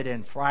morbid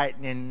and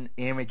frightening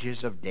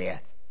images of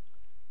death.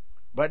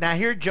 But now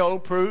here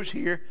Job proves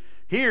here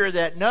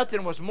that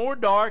nothing was more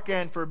dark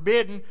and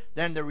forbidden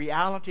than the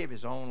reality of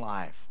his own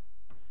life.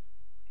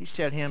 He's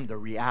telling him the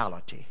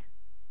reality.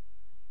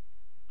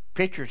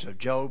 Pictures of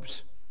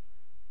Job's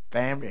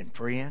family and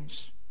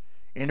friends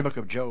in the book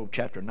of Job,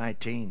 chapter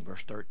 19,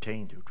 verse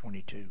 13 through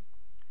 22.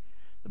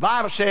 The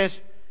Bible says,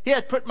 he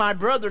hath put my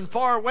brethren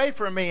far away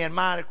from me, and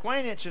mine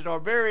acquaintances are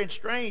very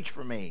estranged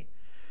from me.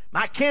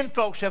 My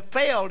kinfolks have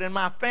failed, and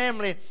my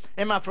family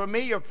and my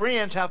familiar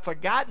friends have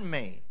forgotten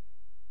me.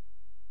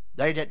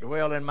 they that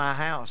dwell in my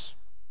house,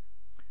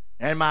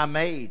 and my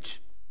maids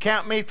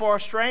count me for a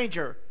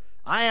stranger.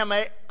 I am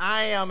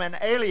an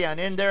alien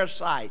in their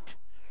sight.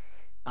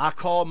 I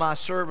called my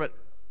servant,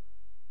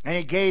 and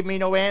he gave me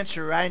no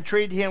answer. I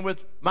entreated him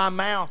with my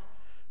mouth.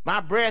 My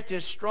breath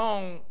is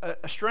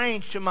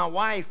strange to my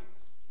wife,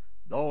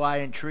 though I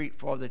entreat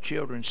for the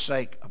children's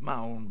sake of my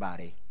own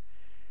body.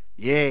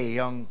 Yea,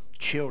 young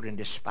children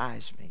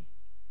despise me.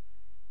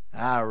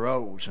 I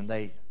arose, and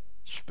they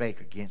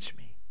spake against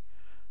me.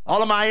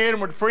 All of my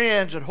inward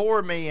friends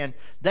abhor me, and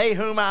they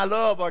whom I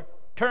love are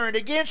turned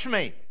against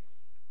me.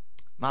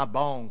 My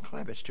bone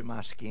cleaveth to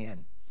my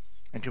skin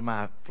and to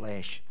my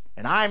flesh,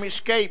 and I am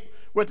escaped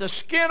with the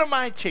skin of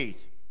my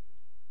teeth.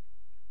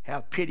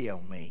 Have pity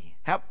on me.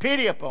 Have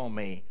pity upon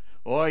me,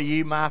 O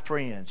ye my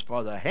friends,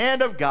 for the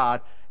hand of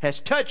God has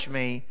touched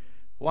me.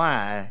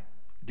 Why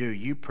do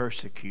you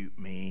persecute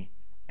me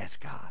as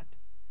God,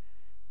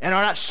 and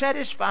are not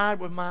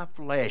satisfied with my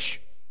flesh?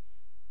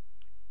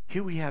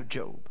 Here we have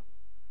Job.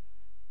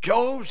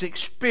 Job's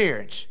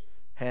experience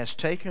has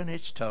taken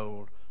its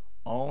toll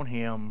on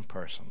him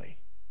personally,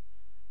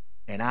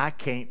 and I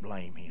can't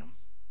blame him.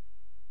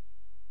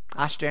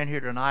 I stand here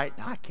tonight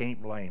and I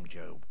can't blame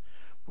Job.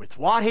 With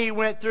what he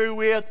went through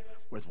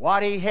with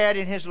what he had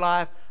in his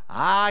life,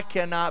 I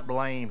cannot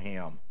blame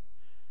him.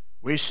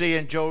 We see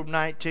in Job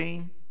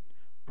 19,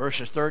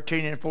 verses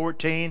 13 and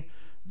 14,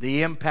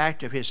 the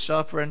impact of his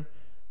suffering,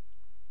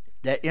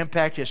 that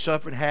impact his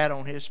suffering had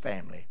on his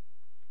family.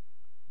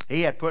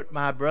 He had put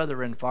my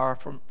brethren far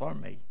from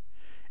me,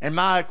 and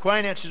my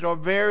acquaintances are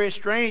very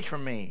strange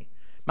from me.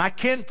 My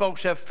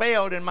kinfolks have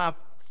failed, and my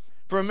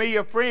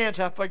familiar friends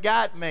have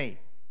forgotten me.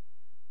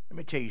 Let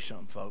me tell you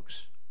something,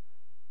 folks.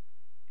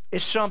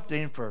 It's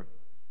something for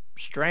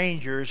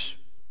strangers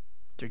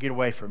to get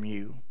away from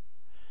you.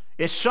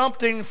 It's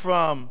something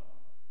from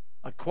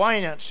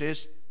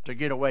acquaintances to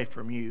get away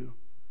from you.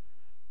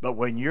 But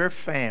when your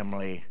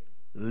family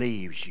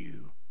leaves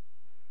you,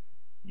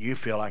 you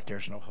feel like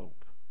there's no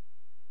hope.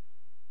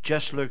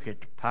 Just look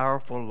at the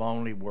powerful,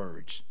 lonely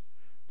words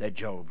that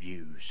Job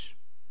used.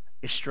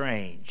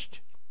 Estranged,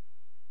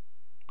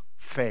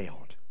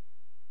 failed,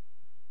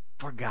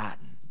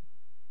 forgotten,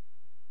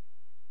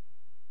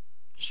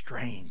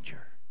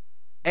 stranger,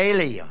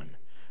 alien,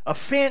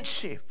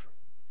 offensive,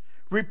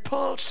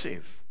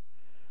 repulsive,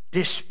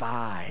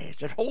 despise,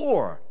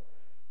 abhor,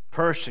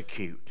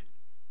 persecute.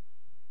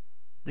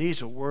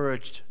 These are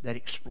words that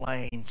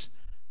explains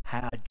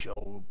how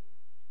Job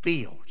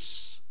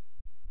feels.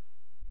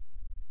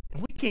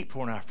 And we can't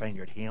point our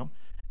finger at him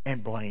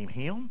and blame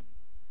him.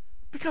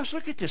 Because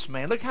look at this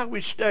man. Look how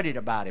we studied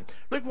about him.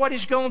 Look what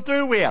he's gone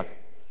through with.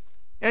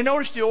 And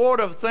notice the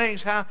order of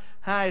things, how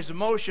his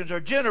emotions are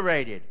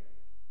generated.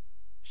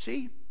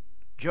 See,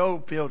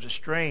 Job feels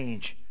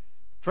estranged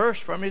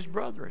first from his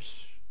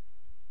brothers.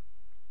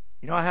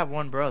 You know, I have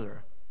one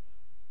brother.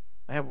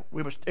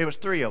 It was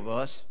three of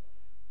us.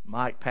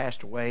 Mike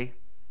passed away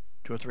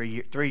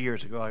 3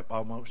 years ago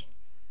almost.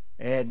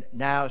 And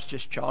now it's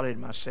just Charlie and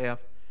myself.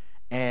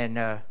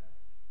 And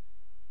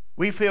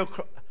we feel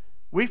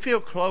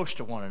close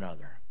to one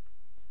another.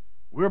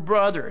 We're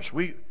brothers.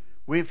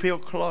 We feel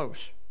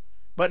close.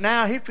 But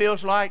now he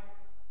feels like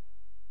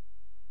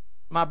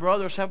my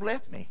brothers have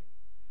left me.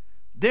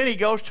 Then he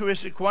goes to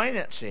his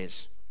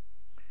acquaintances,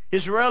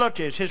 his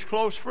relatives, his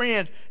close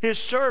friends, his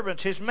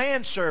servants, his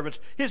manservants,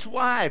 his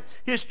wife,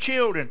 his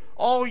children,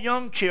 all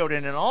young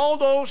children, and all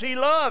those he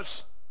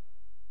loves.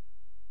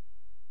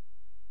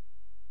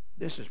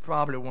 This is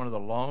probably one of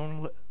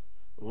the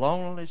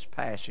loneliest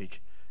passages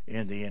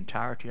in the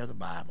entirety of the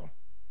Bible.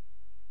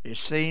 It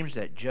seems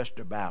that just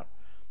about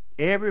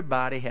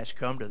everybody has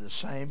come to the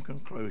same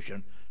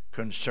conclusion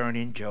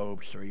concerning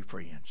Job's three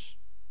friends,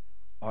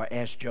 or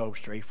as Job's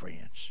three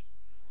friends.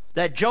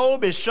 That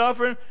Job is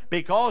suffering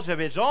because of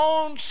his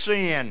own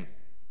sin.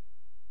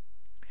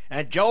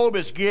 And Job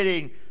is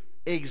getting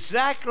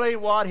exactly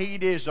what he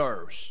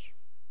deserves.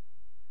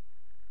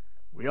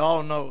 We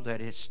all know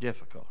that it's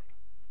difficult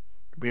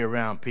to be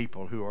around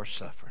people who are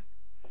suffering.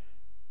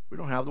 We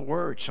don't have the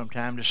words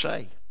sometimes to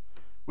say.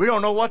 We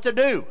don't know what to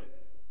do.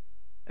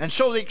 And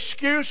so the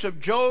excuse of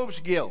Job's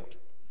guilt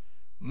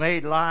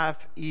made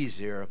life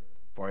easier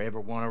for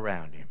everyone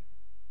around him.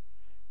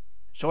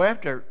 So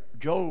after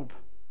Job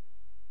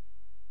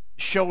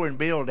showing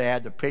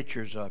Bildad the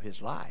pictures of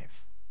his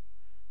life,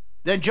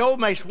 then Job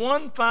makes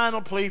one final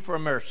plea for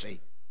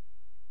mercy.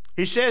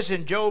 He says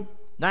in Job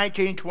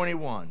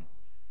 19:21,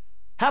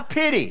 "Have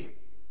pity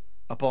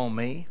upon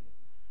me.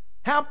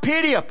 Have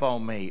pity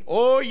upon me,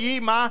 O ye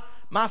my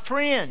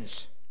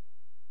friends,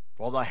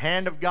 for the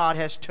hand of God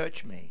has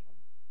touched me."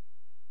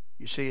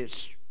 You see,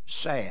 it's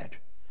sad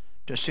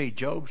to see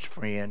Job's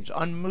friends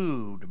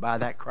unmoved by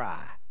that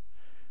cry.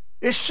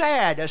 It's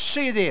sad to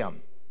see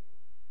them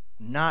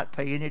not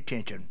paying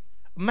attention.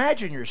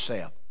 Imagine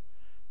yourself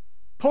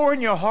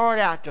pouring your heart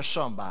out to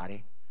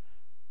somebody,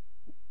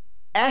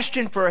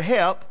 asking for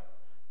help,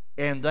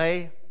 and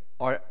they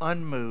are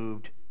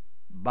unmoved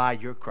by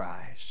your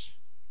cries.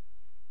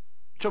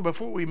 So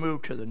before we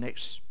move to the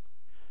next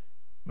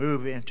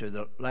move into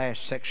the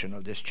last section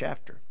of this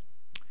chapter,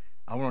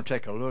 I want to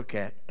take a look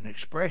at an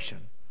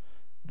expression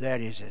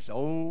that is as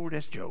old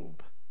as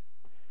Job,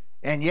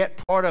 and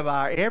yet part of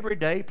our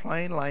everyday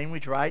plain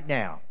language right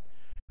now.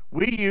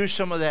 We use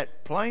some of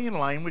that plain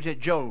language that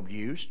Job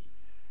used.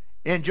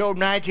 In Job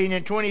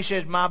 19:20 he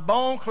says, "My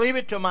bone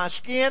cleaveth to my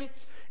skin,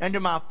 and to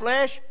my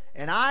flesh,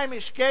 and I am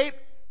escaped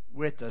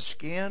with the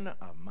skin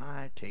of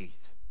my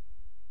teeth."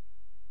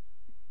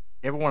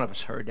 Every one of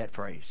us heard that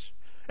phrase.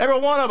 Every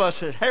one of us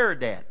has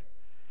heard that.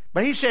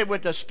 But he said,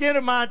 "with the skin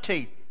of my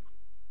teeth."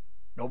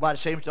 Nobody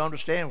seems to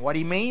understand what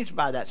he means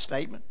by that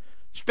statement.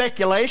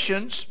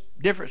 Speculations,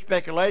 different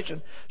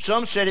speculation.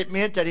 Some said it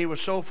meant that he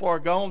was so far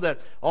gone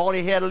that all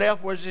he had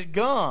left was his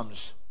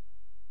gums.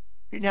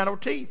 He didn't have no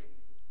teeth.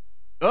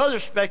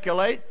 Others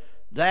speculate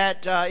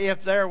that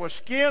if there was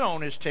skin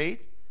on his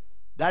teeth,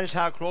 that is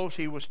how close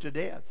he was to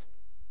death.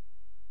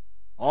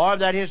 Or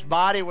that his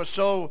body was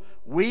so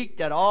weak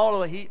that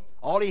all he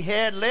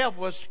had left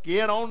was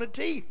skin on the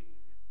teeth.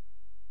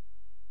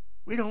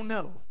 We don't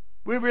know.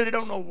 We really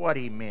don't know what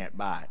he meant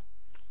by it.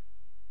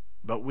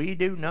 But we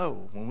do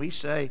know when we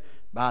say,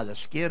 "by the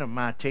skin of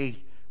my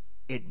teeth,"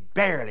 it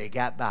barely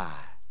got by.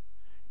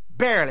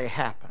 Barely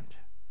happened.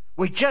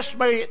 We just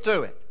made it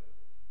through it.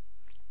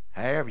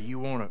 However you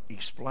want to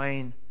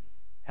explain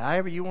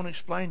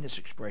this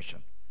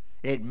expression,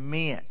 it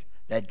meant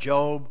that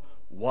Job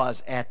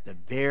was at the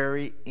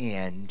very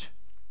end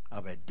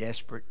of a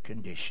desperate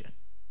condition.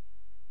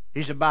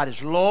 He's about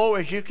as low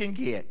as you can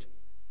get.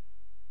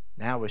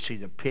 Now we see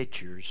the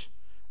pictures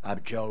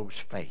of Job's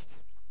faith.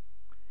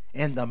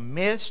 In the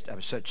midst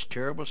of such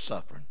terrible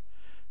suffering,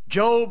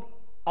 Job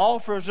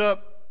offers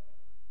up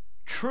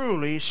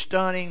truly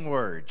stunning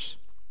words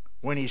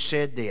when he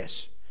said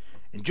this.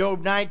 In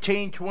Job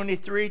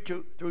 19:23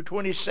 through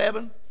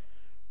 27,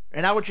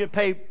 and I want you to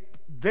pay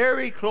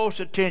very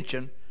close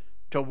attention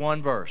to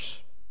one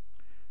verse.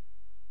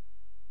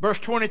 Verse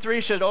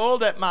 23 says, "Oh,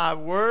 that my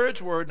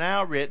words were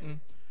now written.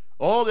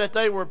 Oh, that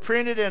they were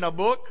printed in a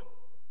book."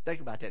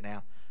 Think about that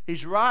now.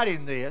 He's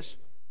writing this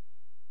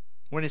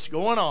when it's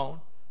going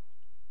on.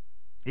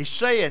 He's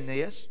saying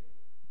this.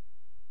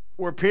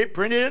 Were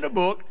printed in a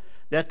book,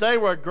 that they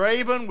were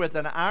graven with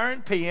an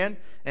iron pen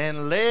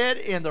and lead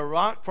in the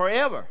rock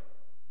forever.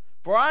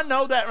 For I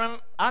know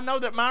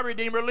that my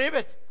Redeemer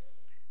liveth,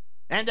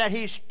 and that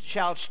he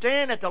shall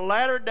stand at the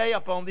latter day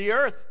upon the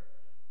earth.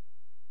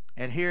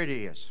 And here it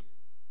is.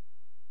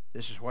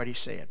 This is what he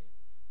said.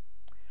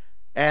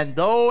 "And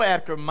though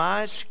after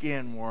my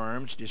skin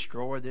worms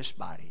destroy this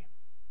body,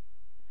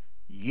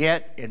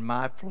 yet in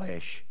my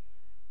flesh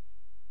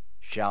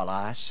shall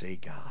I see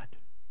God.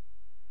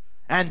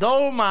 And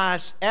though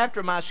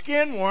after my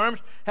skin worms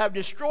have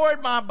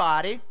destroyed my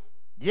body,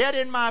 yet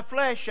in my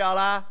flesh shall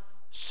I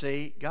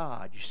see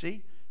God." You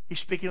see, he's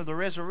speaking of the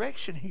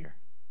resurrection here.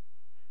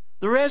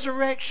 The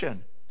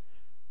resurrection.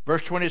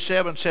 Verse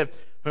 27 said,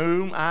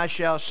 "Whom I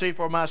shall see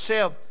for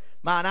myself,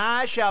 mine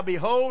eyes shall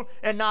behold,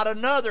 and not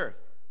another.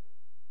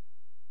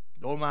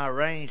 Though my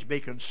reins be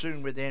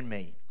consumed within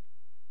me."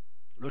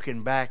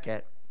 Looking back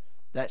at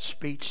that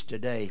speech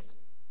today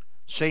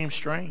seems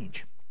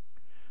strange,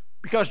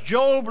 because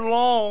Job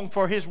longed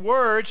for his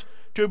words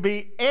to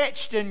be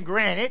etched in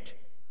granite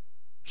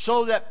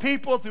so that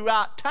people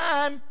throughout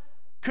time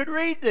could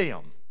read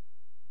them.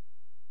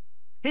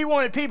 He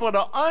wanted people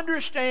to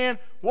understand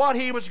what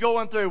he was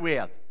going through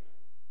with.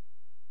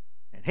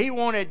 And he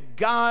wanted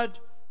God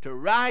to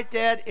write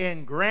that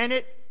in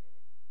granite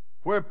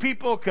where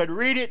people could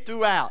read it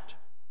throughout.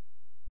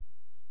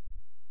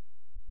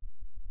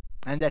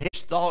 And that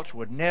his thoughts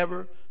would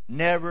never,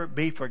 never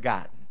be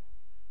forgotten.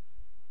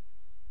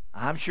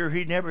 I'm sure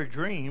he never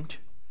dreamed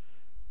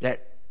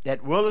that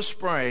Willow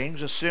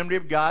Springs Assembly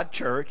of God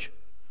Church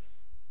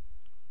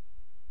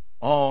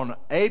on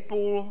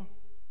April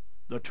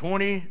the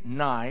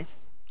 29th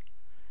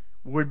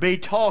would be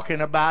talking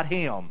about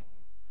him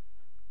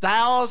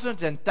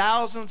thousands and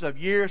thousands of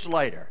years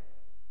later.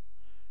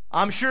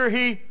 I'm sure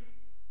he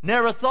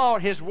never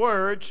thought his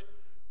words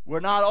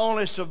would not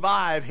only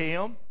survive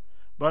him,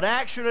 but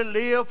actually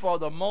live for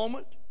the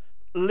moment,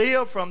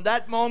 live from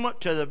that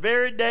moment to the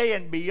very day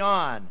and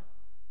beyond.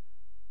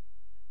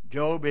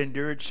 Job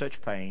endured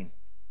such pain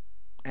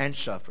and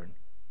suffering.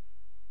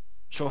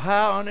 So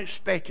how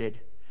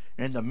unexpected,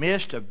 in the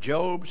midst of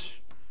Job's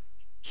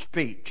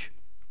speech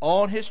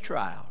on his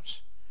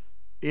trials,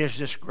 is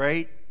this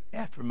great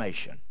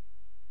affirmation.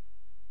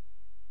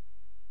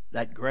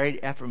 That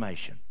great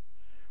affirmation.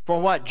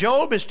 For what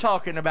Job is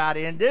talking about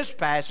in this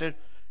passage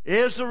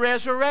is the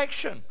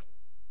resurrection.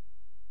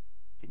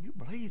 Can you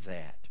believe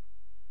that?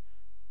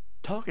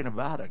 Talking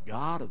about a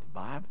God of the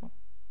Bible.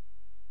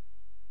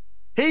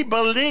 He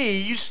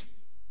believes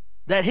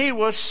that he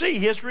will see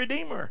his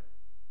Redeemer.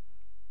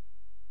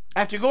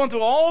 After going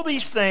through all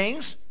these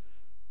things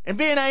and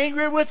being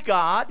angry with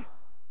God,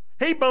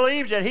 he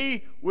believes that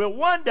he will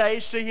one day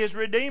see his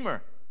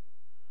Redeemer.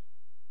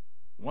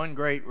 One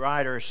great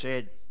writer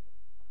said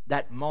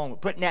that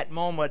moment, putting that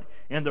moment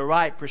in the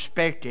right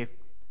perspective,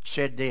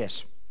 said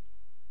this: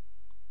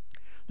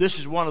 This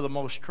is one of the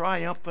most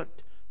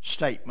triumphant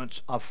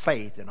statements of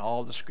faith in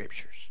all the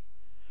Scriptures.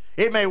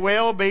 It may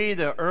well be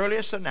the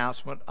earliest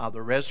announcement of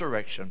the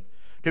resurrection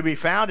to be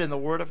found in the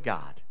Word of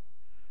God.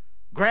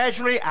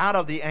 Gradually, out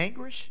of the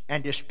anguish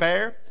and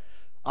despair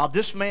of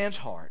this man's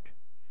heart,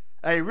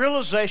 a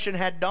realization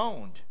had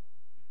dawned.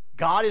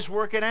 God is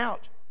working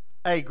out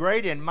a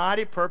great and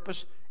mighty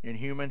purpose in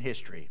human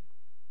history.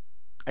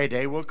 A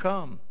day will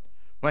come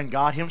when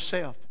God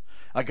Himself,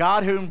 a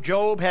God whom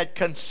Job had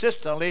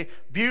consistently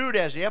viewed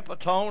as the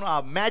epitome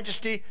of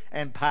majesty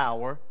and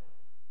power,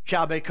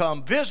 shall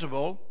become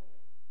visible,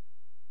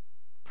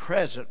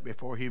 present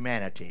before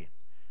humanity.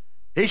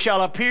 He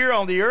shall appear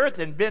on the earth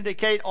and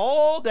vindicate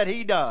all that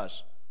He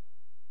does.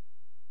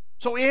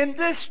 So in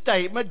this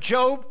statement,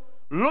 Job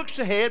looks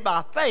ahead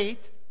by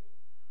faith.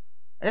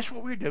 That's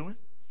what we're doing.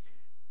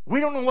 We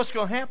don't know what's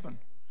going to happen.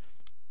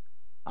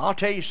 I'll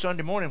tell you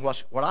Sunday morning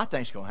what I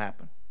think is going to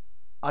happen.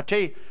 I'll tell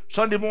you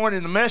Sunday morning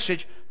in the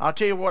message, I'll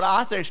tell you what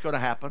I think is going to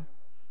happen.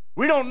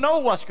 We don't know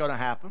what's going to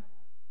happen.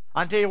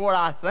 I'll tell you what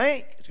I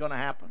think is going to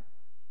happen.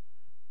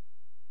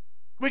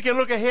 We can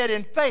look ahead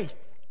in faith.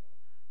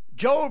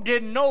 Job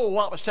didn't know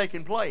what was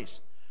taking place,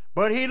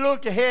 but he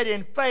looked ahead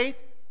in faith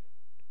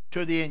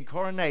to the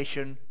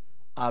incarnation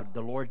of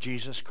the Lord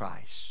Jesus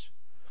Christ.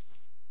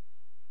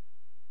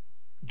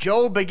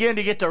 Job began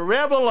to get the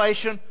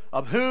revelation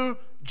of who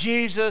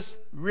Jesus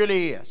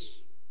really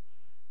is.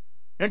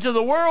 And to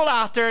the world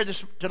out there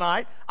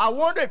tonight, I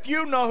wonder if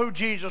you know who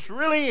Jesus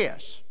really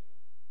is.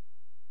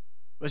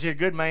 Was He a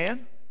good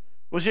man?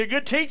 Was He a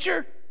good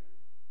teacher?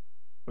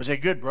 Was He a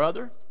good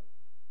brother?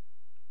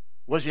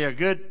 Was He a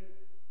good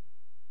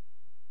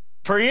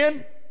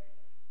friend?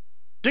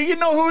 Do you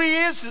know who He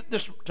is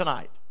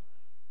tonight?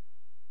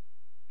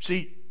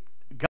 See,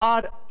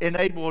 God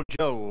enabled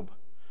Job,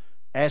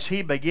 as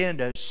he began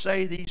to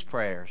say these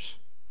prayers,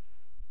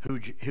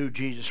 who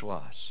Jesus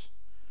was.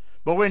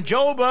 But when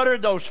Job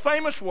uttered those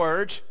famous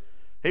words,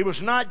 he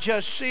was not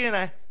just seeing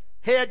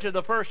ahead to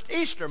the first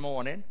Easter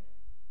morning.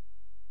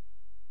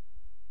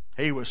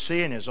 He was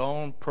seeing his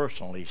own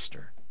personal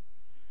Easter.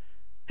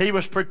 He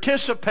was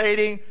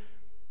participating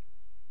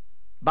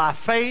by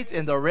faith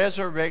in the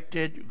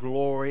resurrected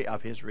glory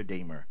of his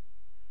Redeemer.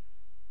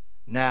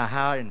 Now,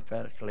 how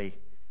emphatically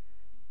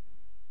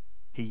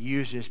he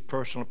uses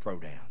personal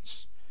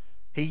pronouns.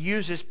 He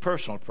uses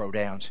personal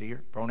pronouns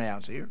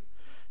here.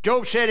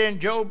 Job said in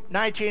Job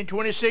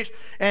 19:26,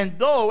 "And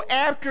though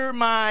after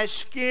my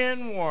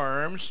skin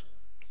worms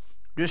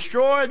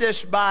destroy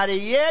this body,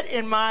 yet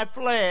in my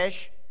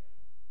flesh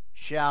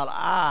shall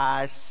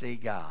I see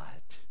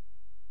God."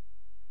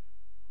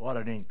 What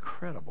an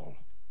incredible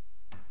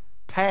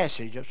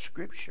passage of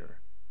Scripture.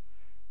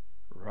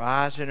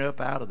 Rising up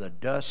out of the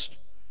dust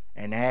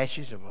and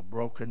ashes of a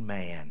broken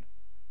man.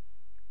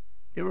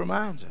 It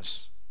reminds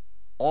us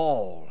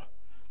all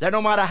that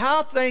no matter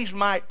how things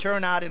might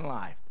turn out in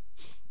life,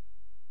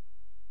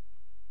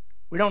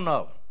 we don't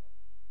know.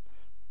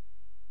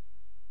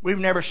 We've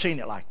never seen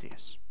it like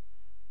this.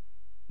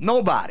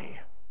 Nobody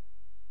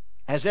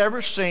has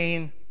ever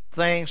seen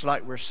things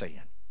like we're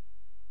seeing.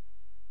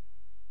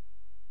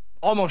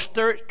 Almost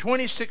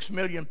 26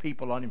 million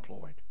people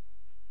unemployed.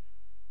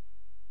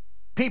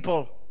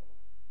 People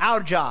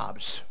out of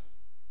jobs.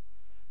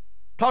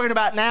 Talking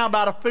about now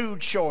about a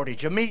food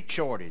shortage, a meat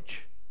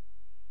shortage.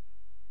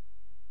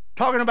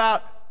 Talking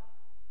about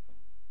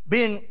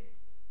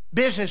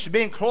business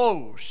being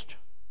closed.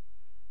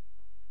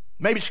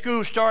 Maybe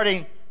school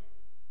starting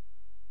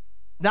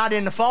not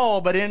in the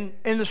fall, but in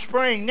the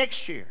spring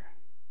next year.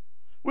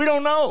 We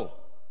don't know.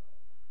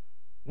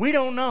 We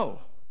don't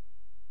know.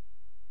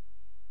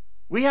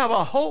 We have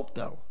a hope,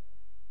 though.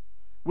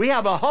 We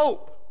have a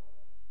hope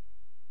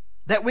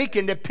that we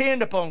can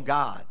depend upon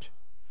God.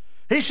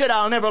 He said,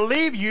 "I'll never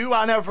leave you,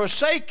 I'll never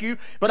forsake you,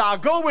 but I'll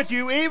go with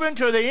you even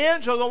to the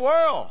ends of the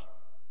world."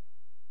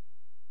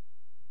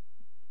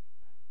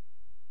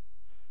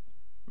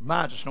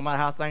 Reminds us, no matter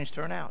how things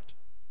turn out,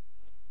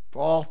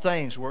 for all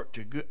things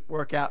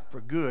work out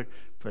for good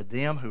for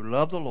them who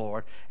love the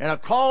Lord and are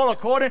called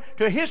according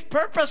to His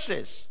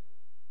purposes.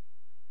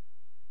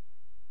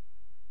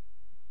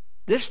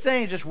 This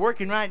thing that's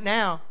working right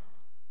now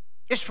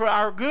is for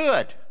our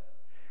good.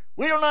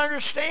 We don't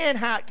understand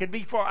how it could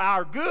be for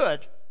our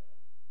good.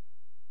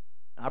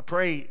 I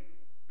pray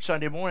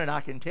Sunday morning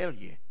I can tell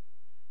you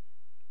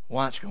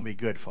why it's going to be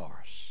good for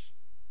us.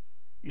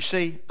 You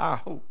see, our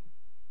hope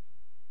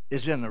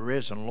is in the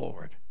risen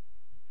Lord.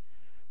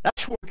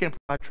 That's where we can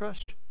put our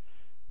trust.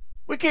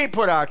 We can't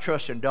put our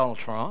trust in Donald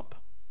Trump.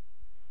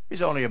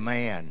 He's only a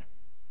man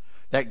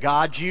that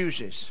God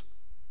uses.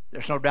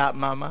 There's no doubt in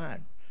my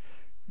mind.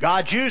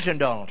 God's using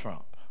Donald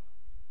Trump.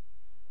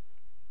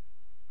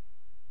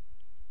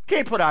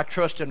 Can't put our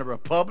trust in the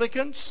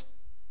Republicans.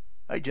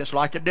 They just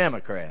like the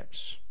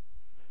Democrats.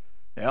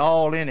 They're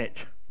all in it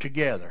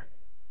together.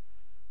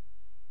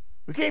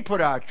 We can't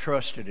put our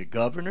trust in the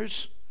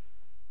governors,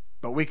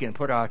 but we can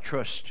put our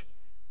trust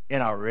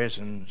in our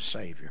risen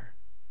Savior,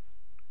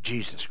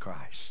 Jesus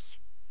Christ.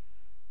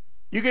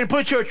 You can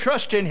put your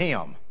trust in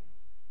Him.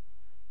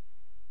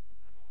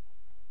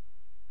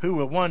 who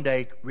will one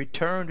day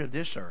return to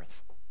this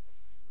earth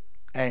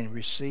and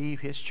receive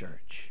his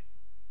church.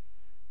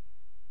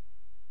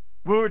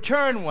 Will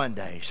return one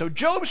day. So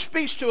Job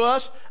speaks to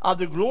us of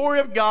the glory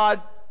of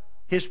God,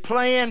 his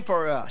plan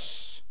for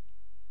us.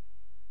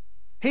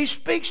 He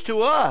speaks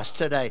to us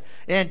today.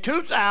 In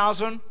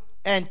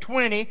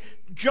 2020,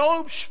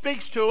 Job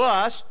speaks to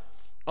us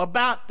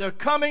about the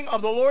coming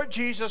of the Lord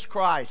Jesus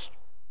Christ.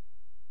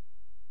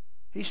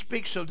 He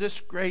speaks of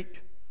this great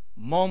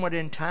moment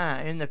in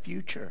time in the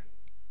future.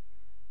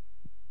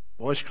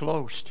 Boy, it's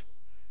close.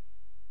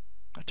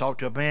 I talked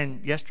to a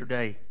man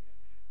yesterday.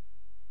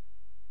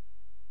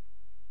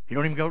 He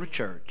don't even go to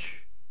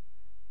church.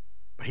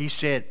 But he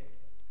said,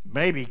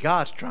 maybe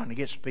God's trying to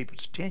get some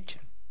people's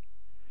attention.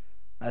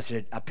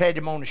 I patted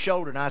him on the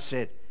shoulder and I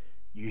said,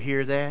 you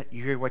hear that?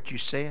 You hear what you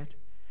said?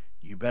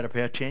 You better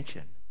pay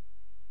attention.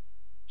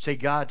 See,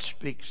 God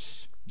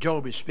speaks.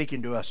 Job is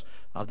speaking to us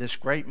of this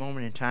great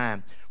moment in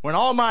time when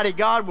Almighty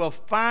God will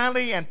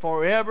finally and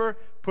forever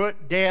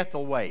put death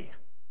away.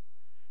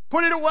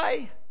 Put it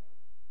away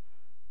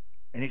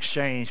in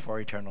exchange for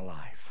eternal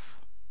life.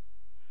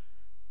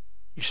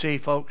 You see,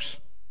 folks,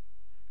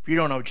 if you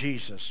don't know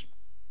Jesus,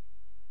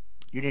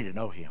 you need to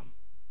know him.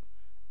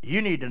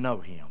 You need to know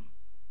him.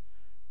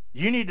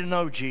 You need to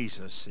know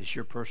Jesus as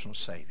your personal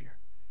Savior.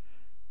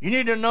 You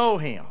need to know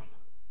him.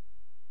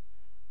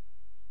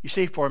 You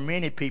see, for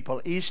many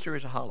people, Easter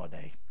is a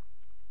holiday.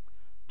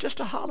 Just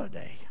a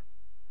holiday.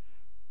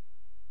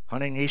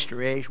 Hunting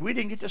Easter eggs. We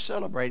didn't get to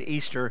celebrate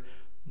Easter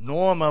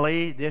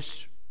normally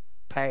this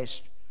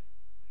past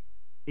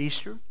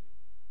Easter.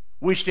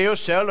 We still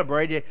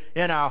celebrate it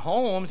in our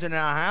homes and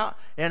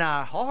in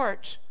our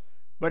hearts.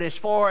 But as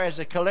far as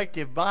a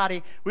collective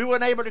body, we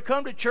weren't able to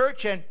come to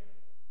church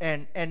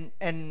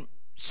and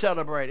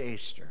celebrate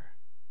Easter.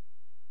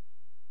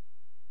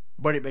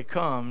 But it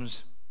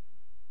becomes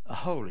a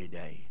holy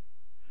day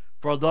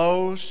for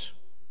those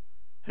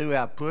who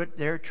have put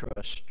their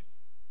trust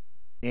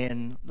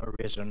in the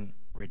risen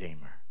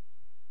Redeemer.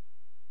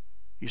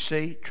 You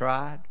see,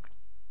 tried,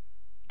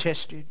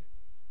 tested,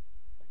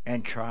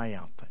 and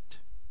triumphant.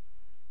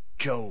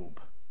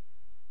 Job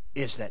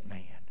is that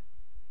man.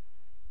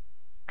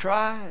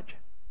 Tried,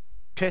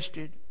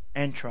 tested,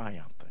 and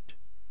triumphant.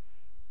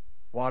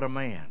 What a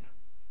man.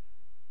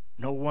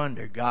 No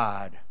wonder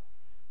God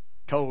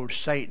told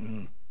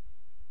Satan,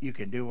 you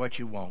can do what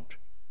you want,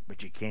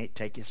 but you can't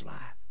take his life.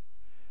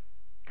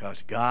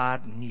 Because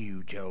God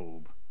knew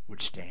Job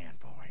would stand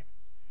for him.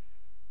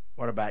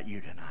 What about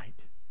you tonight?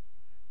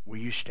 Will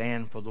you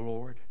stand for the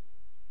Lord?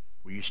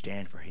 Will you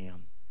stand for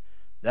him?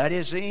 That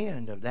is the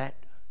end of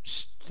that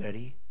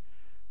study.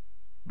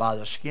 By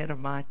the skin of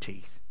my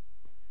teeth,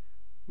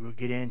 we'll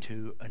get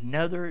into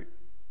another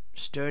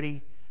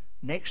study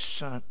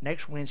next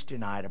Wednesday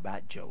night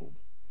about Job.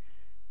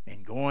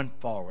 And going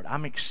forward,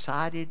 I'm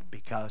excited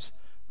because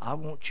I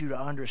want you to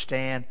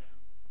understand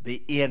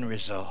the end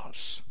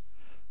results.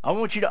 I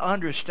want you to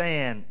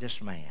understand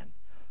this man.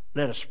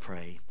 Let us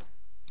pray.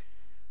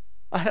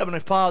 Our Heavenly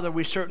Father,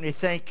 we certainly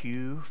thank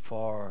you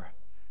for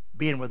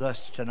being with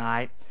us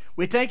tonight.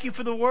 We thank you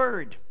for the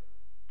Word.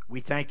 We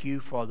thank you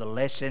for the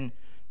lesson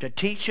to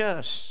teach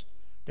us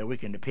that we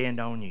can depend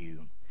on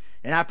you.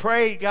 And I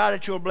pray, God,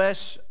 that you'll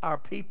bless our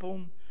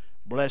people,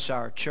 bless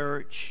our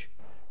church,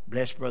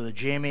 bless Brother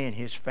Jimmy and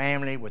his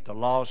family with the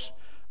loss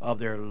of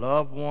their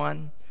loved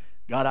one.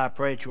 God, I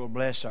pray that you'll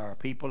bless our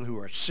people who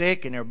are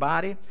sick in their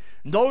body.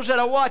 And those that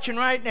are watching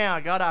right now,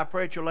 God, I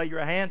pray that you'll lay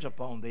your hands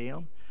upon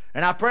them.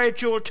 And I pray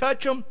that you'll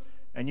touch them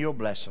and you'll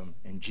bless them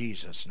in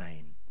Jesus'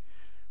 name.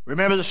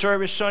 Remember the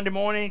service Sunday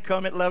morning.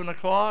 Come at 11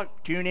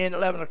 o'clock. Tune in at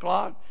 11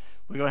 o'clock.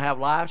 We're going to have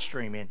live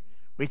streaming.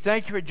 We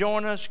thank you for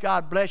joining us.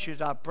 God bless you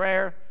is our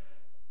prayer.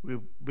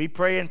 We'll be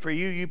praying for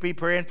you. You be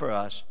praying for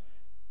us.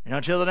 And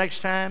until the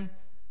next time,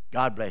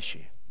 God bless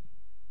you.